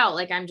don't work out,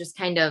 like, I'm just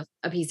kind of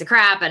a piece of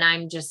crap and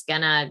I'm just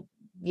gonna,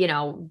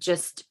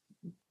 just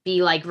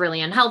be like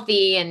really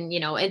unhealthy and,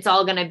 it's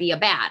all gonna be a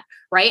bad,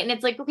 right? And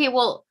it's like, okay,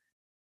 well,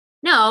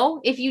 no,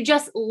 if you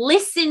just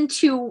listen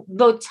to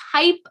the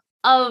type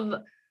of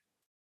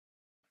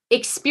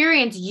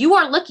experience you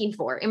are looking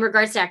for in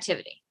regards to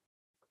activity,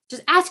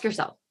 just ask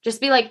yourself,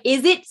 just be like,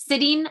 is it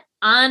sitting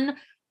on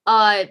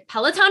a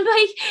Peloton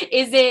bike?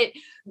 Is it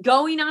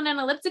going on an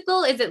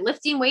elliptical? Is it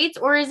lifting weights?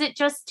 Or is it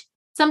just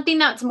something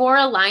that's more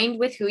aligned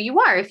with who you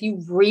are? If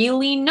you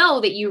really know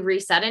that you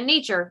reset in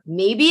nature,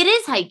 maybe it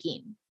is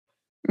hiking,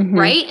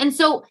 right? And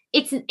so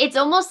it's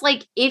almost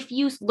like if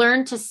you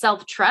learn to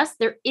self-trust,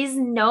 there is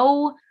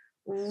no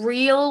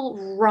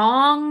real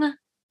wrong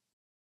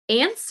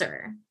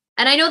answer.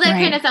 And I know that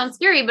kind of sounds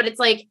scary, but it's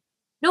like,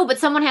 no, but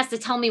someone has to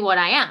tell me what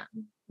I am.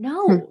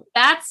 No,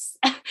 that's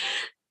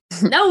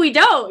no, we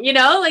don't,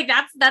 like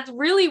that's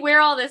really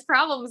where all this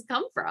problems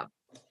come from.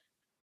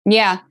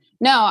 Yeah,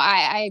 no,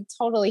 I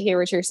totally hear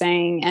what you're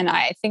saying. And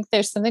I think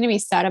there's something to be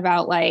said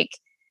about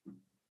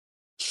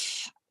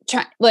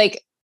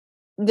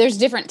there's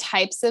different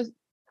types of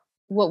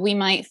what we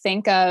might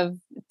think of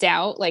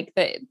doubt. Like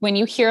when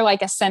you hear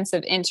like a sense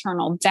of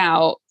internal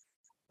doubt,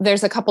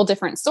 there's a couple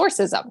different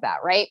sources of that,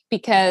 right?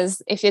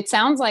 Because if it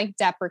sounds like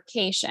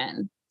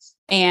deprecation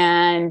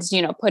and,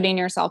 putting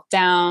yourself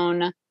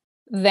down,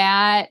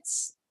 that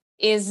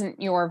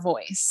isn't your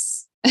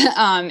voice.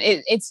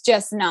 It's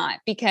just not,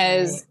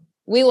 because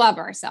we love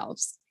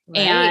ourselves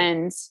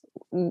and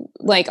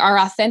like our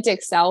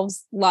authentic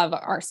selves love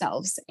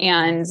ourselves,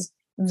 and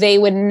they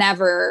would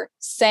never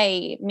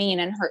say mean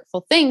and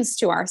hurtful things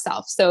to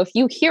ourselves. So if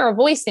you hear a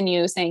voice in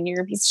you saying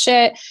you're a piece of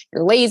shit,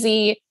 you're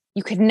lazy,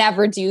 you could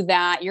never do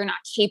that, you're not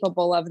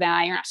capable of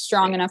that, you're not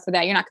strong enough for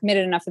that, you're not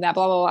committed enough for that,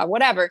 blah, blah, blah,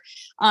 whatever.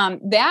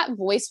 That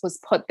voice was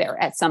put there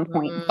at some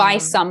point by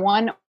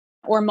someone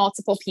or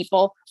multiple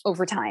people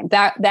over time.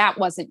 That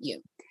wasn't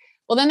you.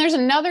 Well, then there's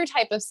another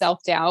type of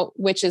self-doubt,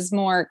 which is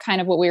more kind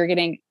of what we were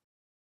getting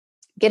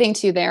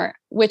to there,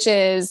 which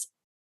is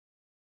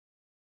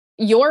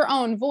your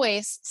own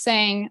voice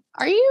saying,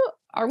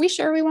 are we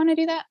sure we want to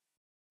do that?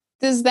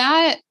 Does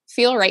that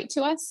feel right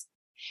to us?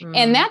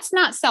 And that's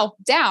not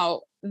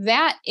self-doubt.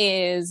 That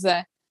is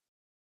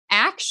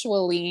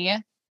actually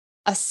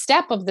a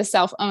step of the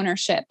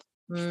self-ownership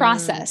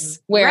process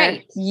where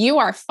you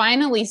are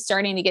finally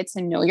starting to get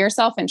to know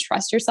yourself and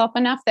trust yourself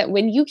enough that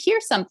when you hear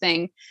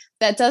something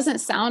that doesn't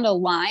sound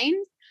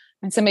aligned,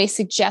 when somebody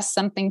suggests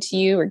something to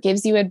you or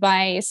gives you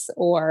advice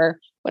or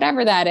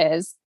whatever that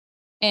is,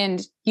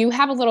 and you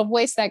have a little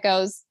voice that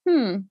goes,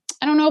 I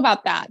don't know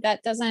about that.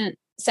 That doesn't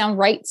sound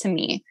right to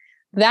me.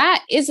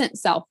 That isn't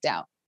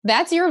self-doubt.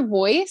 That's your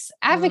voice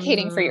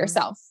advocating for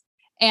yourself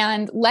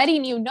and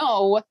letting you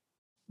know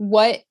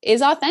what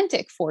is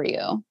authentic for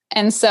you.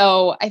 And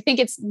so I think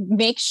it's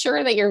make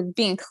sure that you're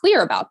being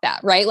clear about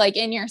that, right? Like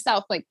in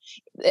yourself, like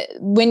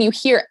when you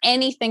hear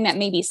anything that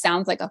maybe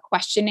sounds like a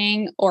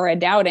questioning or a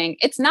doubting,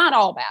 it's not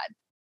all bad.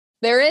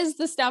 There is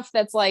the stuff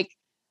that's like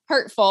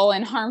hurtful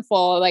and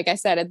harmful. Like I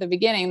said at the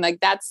beginning,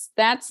 like that's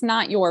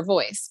not your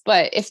voice.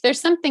 But if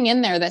there's something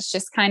in there that's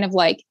just kind of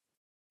like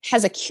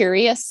has a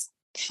curious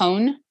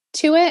tone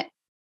to it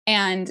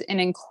and an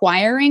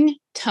inquiring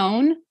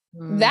tone,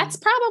 that's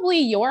probably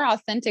your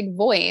authentic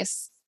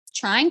voice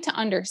trying to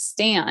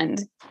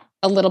understand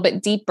a little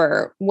bit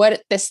deeper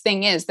what this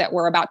thing is that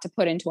we're about to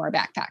put into our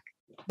backpack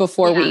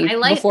before we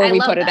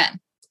put it in.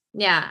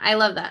 Yeah, I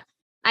love that.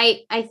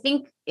 I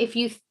think if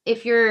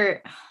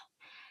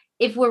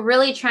we're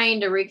really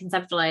trying to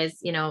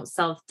reconceptualize,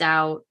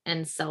 self-doubt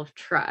and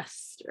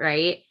self-trust,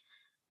 right?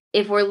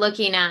 If we're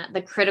looking at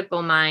the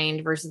critical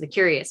mind versus the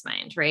curious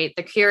mind, right?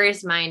 The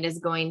curious mind is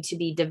going to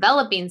be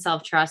developing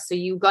self-trust. So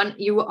you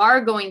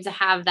are going to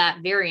have that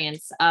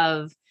variance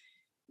of,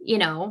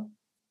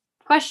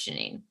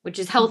 questioning, which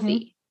is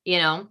healthy,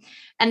 and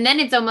then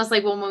it's almost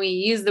like, well, when we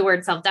use the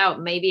word self-doubt,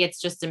 maybe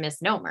it's just a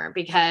misnomer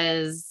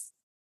because,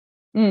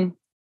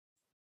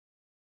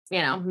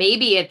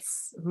 maybe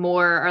it's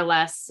more or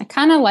less. I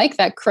kind of like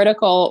that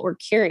critical or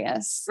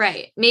curious.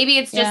 Right. Maybe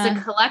it's just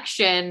a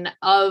collection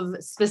of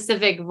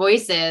specific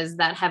voices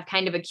that have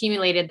kind of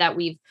accumulated that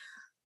we've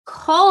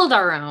called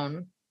our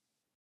own.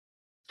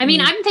 I mean,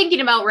 I'm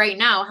thinking about right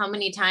now how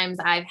many times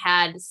I've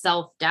had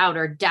self-doubt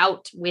or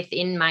doubt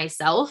within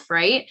myself,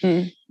 right?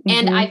 Mm-hmm.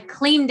 And I've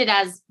claimed it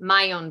as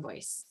my own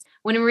voice.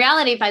 When in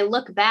reality, if I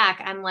look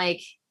back, I'm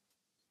like,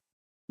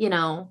 you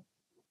know,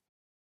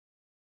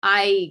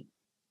 I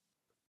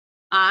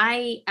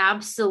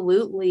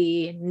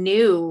absolutely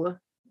knew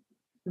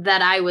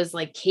that I was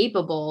like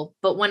capable,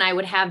 but when I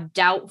would have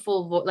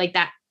doubtful, like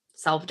that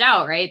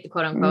self-doubt, right? The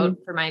quote unquote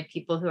for my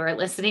people who are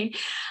listening,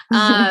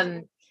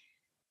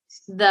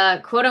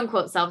 the quote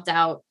unquote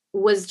self-doubt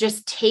was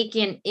just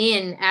taken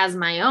in as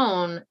my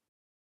own.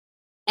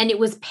 And it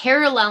was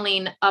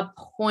paralleling a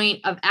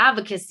point of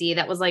advocacy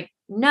that was like,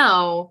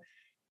 no,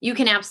 you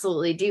can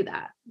absolutely do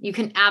that. You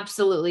can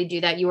absolutely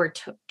do that. You are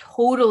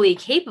totally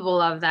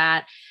capable of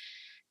that.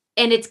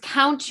 And it's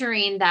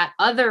countering that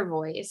other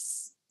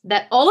voice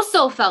that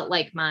also felt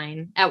like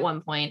mine at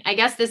one point. I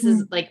guess this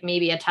is like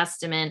maybe a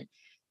testament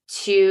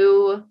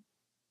to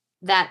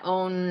that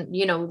own,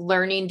 you know,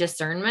 learning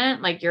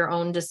discernment, like your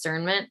own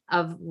discernment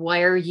of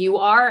where you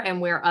are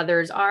and where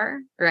others are,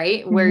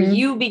 right? Where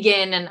you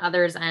begin and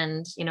others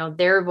end, you know,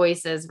 their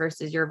voices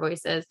versus your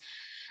voices.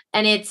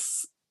 And it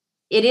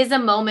is a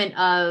moment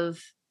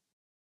of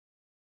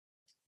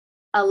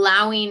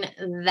allowing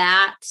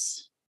that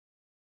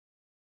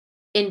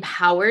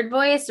empowered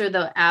voice or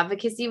the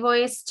advocacy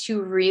voice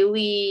to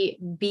really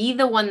be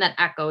the one that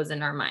echoes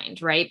in our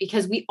mind, right?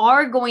 Because we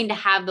are going to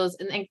have those.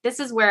 And like, this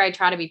is where I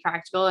try to be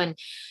practical. And,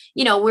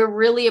 you know, we're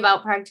really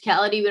about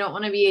practicality. We don't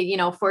want to be, you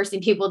know,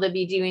 forcing people to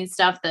be doing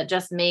stuff that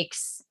just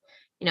makes,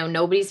 you know,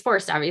 nobody's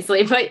forced,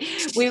 obviously, but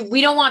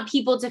we don't want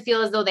people to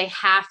feel as though they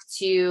have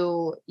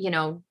to, you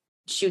know,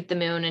 shoot the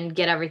moon and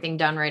get everything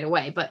done right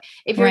away. But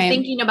if you're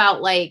thinking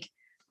about like,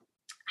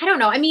 I don't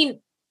know, I mean,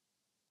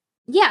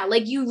 yeah,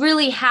 like you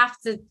really have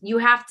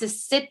to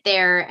sit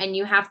there and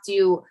you have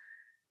to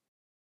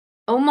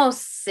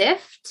almost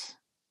sift.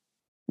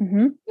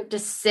 You have to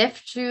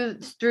sift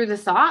through the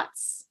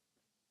thoughts.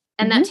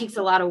 And that takes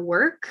a lot of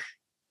work.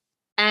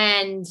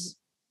 And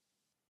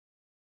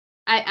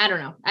I don't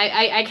know.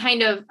 I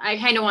kind of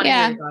want to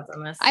hear your thoughts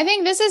on this. I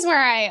think this is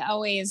where I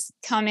always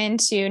come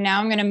into.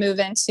 Now I'm going to move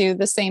into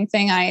the same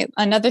thing.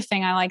 Another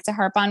thing I like to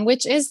harp on,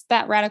 which is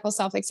that radical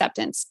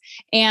self-acceptance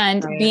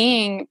and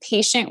being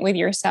patient with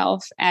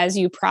yourself as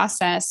you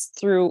process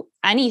through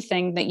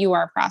anything that you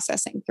are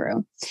processing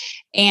through,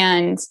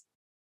 and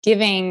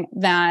giving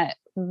that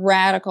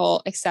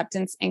radical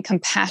acceptance and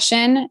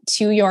compassion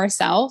to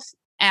yourself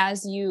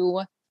as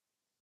you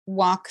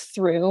walk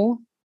through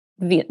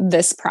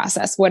this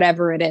process,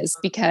 whatever it is,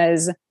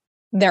 because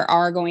there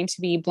are going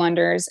to be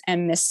blunders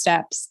and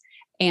missteps,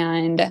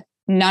 and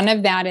none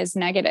of that is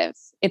negative.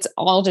 It's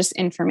all just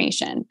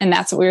information. And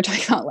that's what we were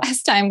talking about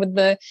last time with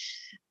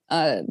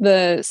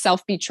the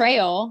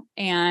self-betrayal,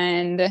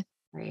 and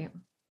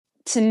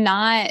to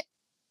not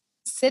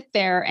sit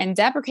there and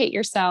deprecate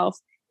yourself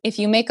if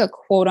you make a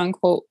quote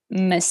unquote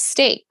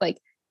mistake. Like,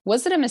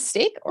 was it a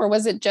mistake or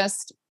was it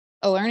just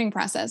a learning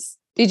process?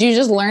 Did you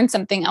just learn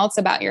something else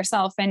about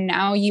yourself? And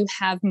now you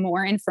have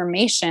more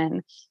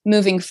information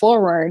moving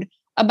forward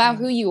about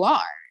who you are.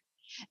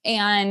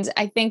 And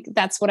I think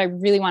that's what I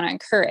really want to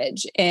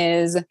encourage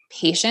is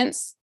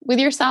patience with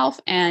yourself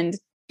and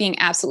being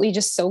absolutely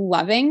just so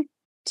loving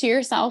to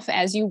yourself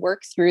as you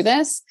work through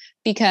this.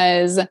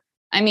 Because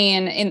I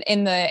mean,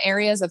 in the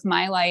areas of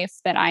my life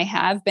that I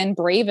have been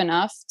brave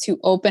enough to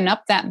open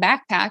up that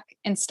backpack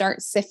and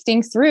start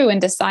sifting through and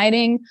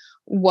deciding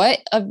what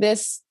of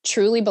this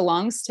truly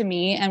belongs to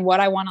me and what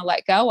I want to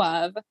let go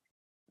of,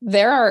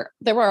 there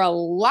were a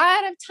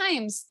lot of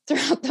times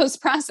throughout those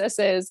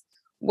processes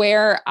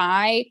where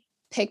I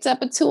picked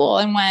up a tool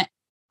and went,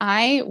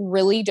 I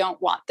really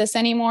don't want this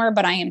anymore,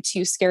 but I am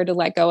too scared to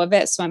let go of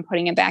it. So I'm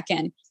putting it back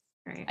in.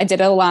 I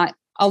did a lot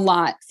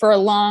for a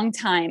long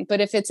time. But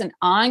if it's an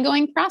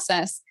ongoing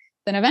process,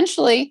 then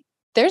eventually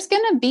there's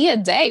going to be a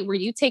day where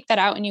you take that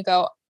out and you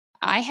go,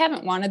 I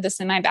haven't wanted this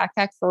in my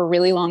backpack for a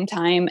really long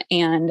time,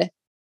 and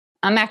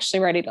I'm actually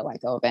ready to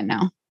let go of it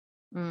now.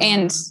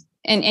 And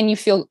you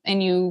feel,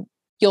 and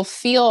you'll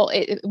feel,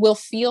 it will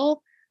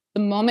feel,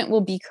 the moment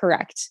will be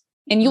correct.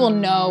 And you will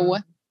know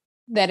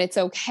that it's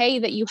okay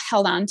that you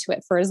held on to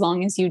it for as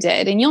long as you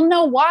did. And you'll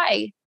know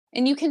why.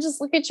 And you can just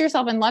look at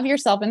yourself and love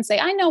yourself and say,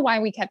 I know why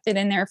we kept it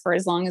in there for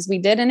as long as we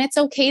did. And it's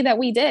okay that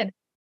we did.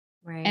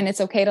 And it's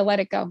okay to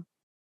let it go.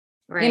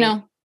 You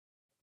know?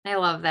 I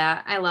love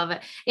that. I love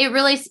it. It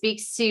really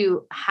speaks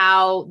to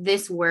how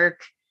this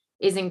work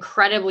is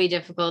incredibly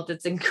difficult.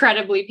 It's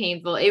incredibly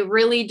painful. It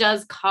really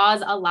does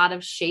cause a lot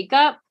of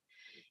shakeup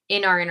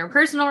in our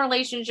interpersonal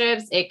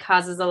relationships. It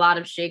causes a lot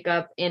of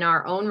shakeup in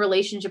our own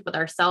relationship with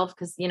ourselves,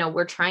 because, you know,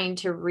 we're trying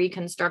to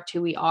reconstruct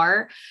who we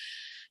are.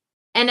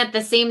 And at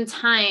the same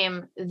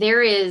time,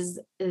 there is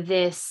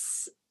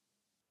this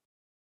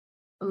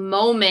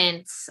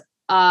moment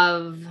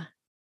of,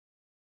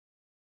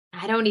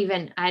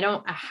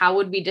 how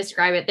would we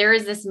describe it? There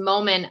is this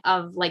moment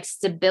of like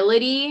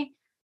stability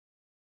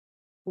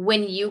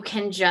when you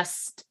can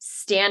just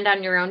stand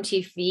on your own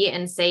 2 feet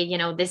and say, you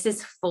know, this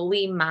is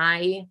fully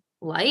my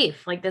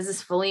life. Like, this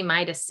is fully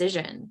my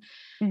decision.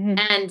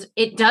 And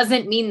it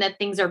doesn't mean that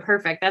things are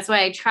perfect. That's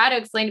why I try to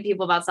explain to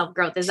people about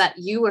self-growth, is that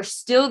you are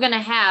still going to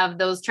have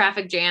those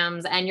traffic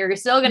jams, and you're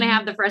still going to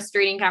have the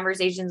frustrating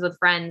conversations with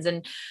friends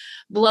and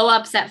blow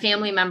ups at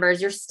family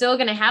members. You're still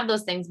going to have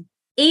those things.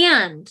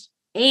 And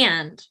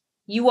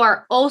you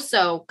are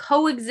also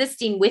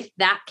coexisting with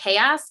that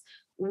chaos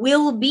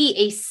will be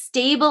a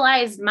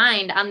stabilized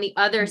mind on the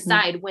other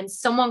side when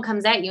someone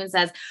comes at you and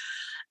says,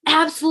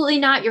 absolutely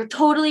not. You're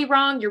totally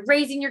wrong. You're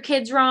raising your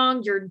kids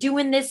wrong. You're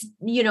doing this,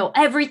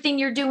 everything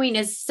you're doing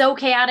is so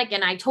chaotic.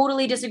 And I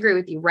totally disagree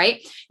with you,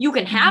 right? You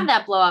can have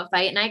that blowout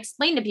fight. And I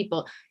explain to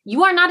people,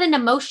 you are not an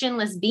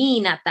emotionless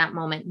being at that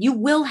moment. You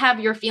will have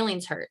your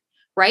feelings hurt,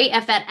 right?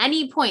 If at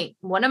any point,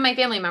 one of my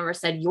family members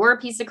said, you're a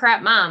piece of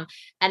crap mom,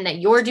 and that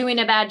you're doing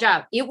a bad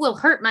job, it will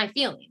hurt my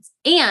feelings.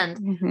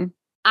 And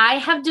I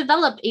have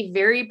developed a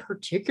very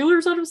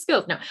particular set of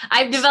skills. No,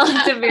 I've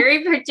developed a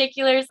very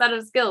particular set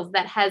of skills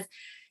that has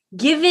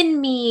given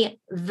me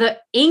the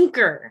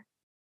anchor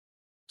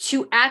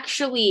to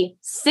actually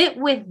sit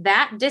with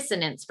that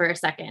dissonance for a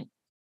second.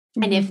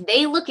 And if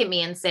they look at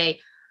me and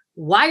say,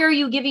 why are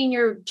you giving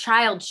your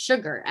child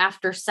sugar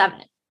after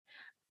 7?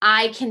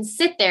 I can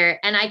sit there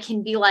and I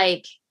can be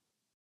like,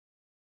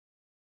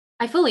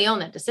 I fully own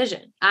that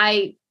decision.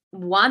 I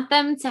want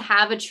them to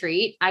have a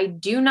treat. I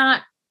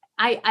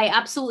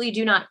absolutely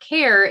do not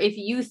care if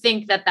you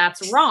think that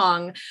that's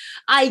wrong.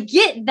 I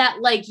get that,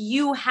 like,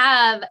 you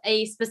have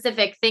a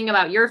specific thing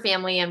about your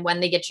family and when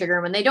they get sugar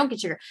and when they don't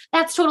get sugar.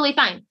 That's totally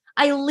fine.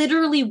 I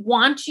literally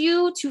want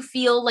you to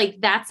feel like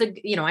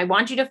I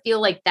want you to feel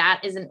like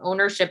that is an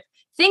ownership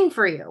thing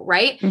for you.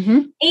 Right.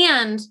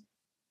 And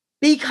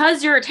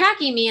because you're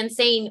attacking me and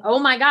saying, oh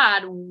my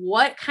God,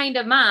 what kind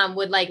of mom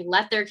would like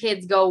let their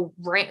kids go,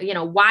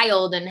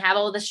 wild and have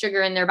all the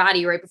sugar in their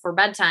body right before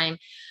bedtime?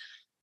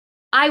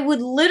 I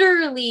would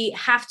literally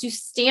have to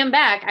stand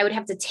back. I would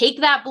have to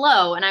take that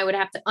blow, and I would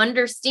have to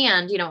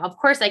understand, of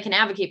course I can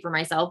advocate for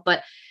myself,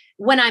 but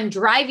when I'm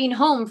driving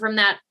home from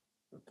that,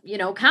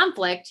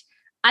 conflict,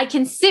 I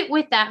can sit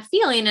with that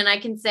feeling and I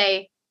can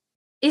say,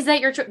 is that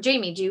your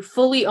Jamie, do you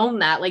fully own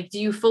that? Like, do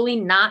you fully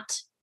not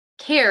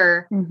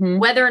care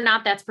whether or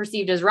not that's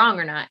perceived as wrong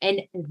or not?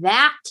 And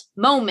that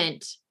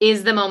moment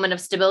is the moment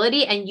of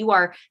stability. And you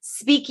are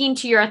speaking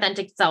to your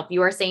authentic self.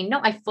 You are saying, no,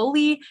 I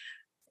feel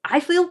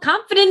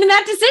confident in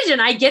that decision.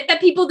 I get that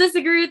people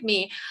disagree with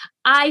me.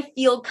 I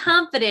feel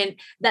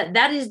confident that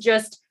that is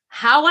just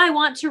how I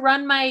want to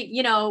run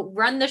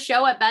run the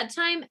show at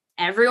bedtime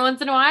every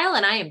once in a while.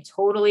 And I am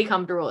totally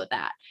comfortable with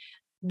that.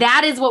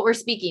 That is what we're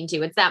speaking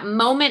to. It's that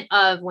moment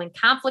of when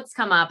conflicts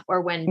come up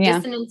or when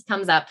dissonance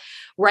comes up,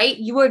 right?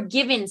 You are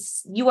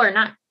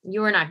not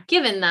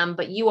given them,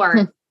 but you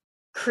are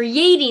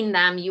creating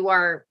them. You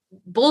are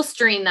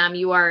bolstering them.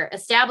 You are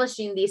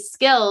establishing these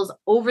skills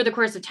over the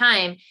course of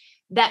time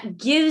that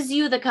gives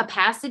you the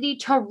capacity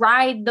to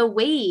ride the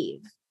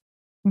wave.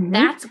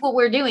 That's what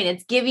we're doing.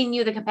 It's giving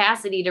you the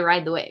capacity to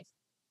ride the wave.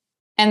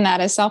 And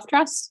that is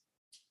self-trust.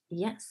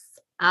 Yes.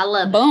 I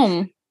love it.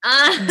 Boom.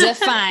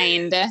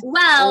 Defined.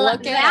 Well,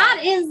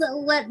 that is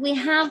what we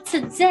have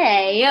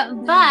today,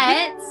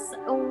 but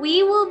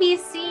we will be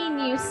seeing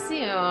you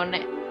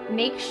soon.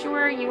 Make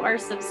sure you are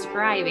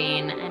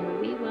subscribing, and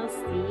we will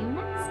see you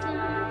next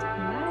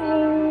time.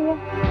 Bye.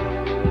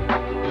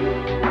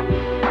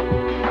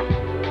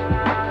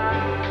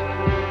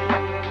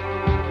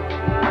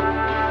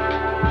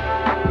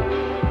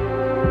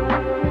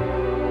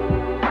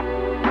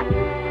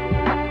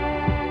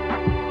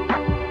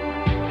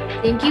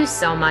 Thank you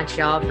so much,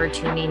 y'all, for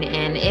tuning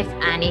in. If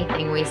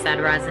anything we said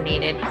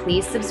resonated,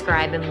 please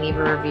subscribe and leave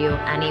a review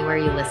anywhere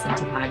you listen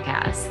to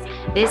podcasts.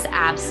 This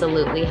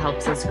absolutely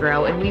helps us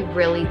grow, and we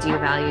really do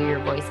value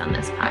your voice on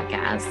this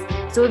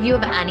podcast. So if you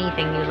have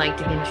anything you'd like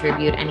to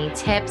contribute, any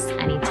tips,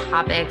 any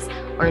topics,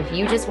 or if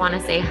you just want to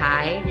say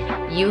hi,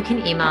 you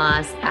can email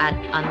us at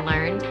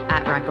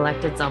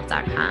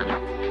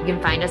unlearned@recollectedself.com. You can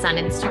find us on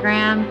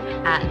Instagram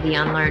at The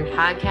Unlearned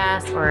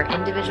Podcast, or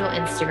individual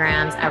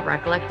Instagrams at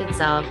Recollected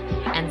Self,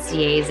 and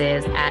CA's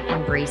is at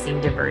Embracing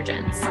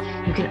Divergence.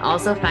 You can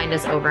also find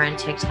us over on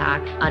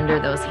TikTok under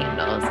those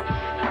handles.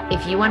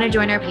 If you want to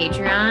join our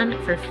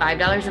Patreon for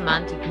 $5 a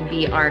month, you can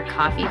be our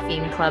Coffee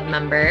Fiend Club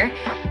member.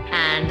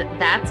 And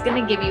that's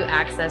going to give you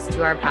access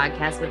to our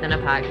podcast within a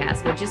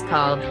podcast, which is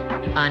called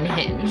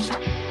Unhinged.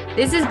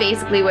 This is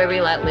basically where we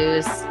let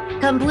loose,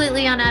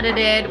 completely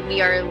unedited.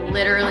 We are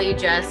literally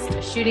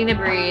just shooting the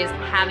breeze,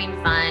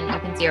 having fun. You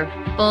can see our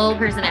full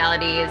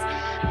personalities,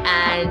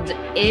 and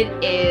it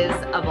is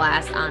a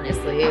blast,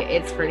 honestly.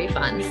 It's pretty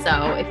fun.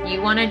 So if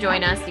you want to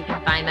join us, you can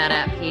find that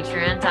at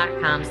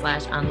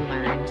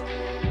patreon.com/unlearned.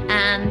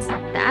 And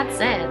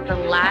that's it. The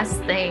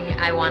last thing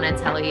I want to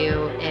tell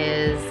you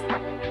is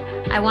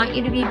I want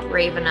you to be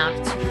brave enough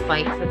to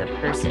fight for the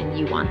person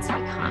you want to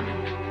become.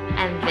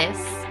 And this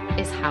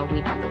is how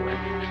we do the work.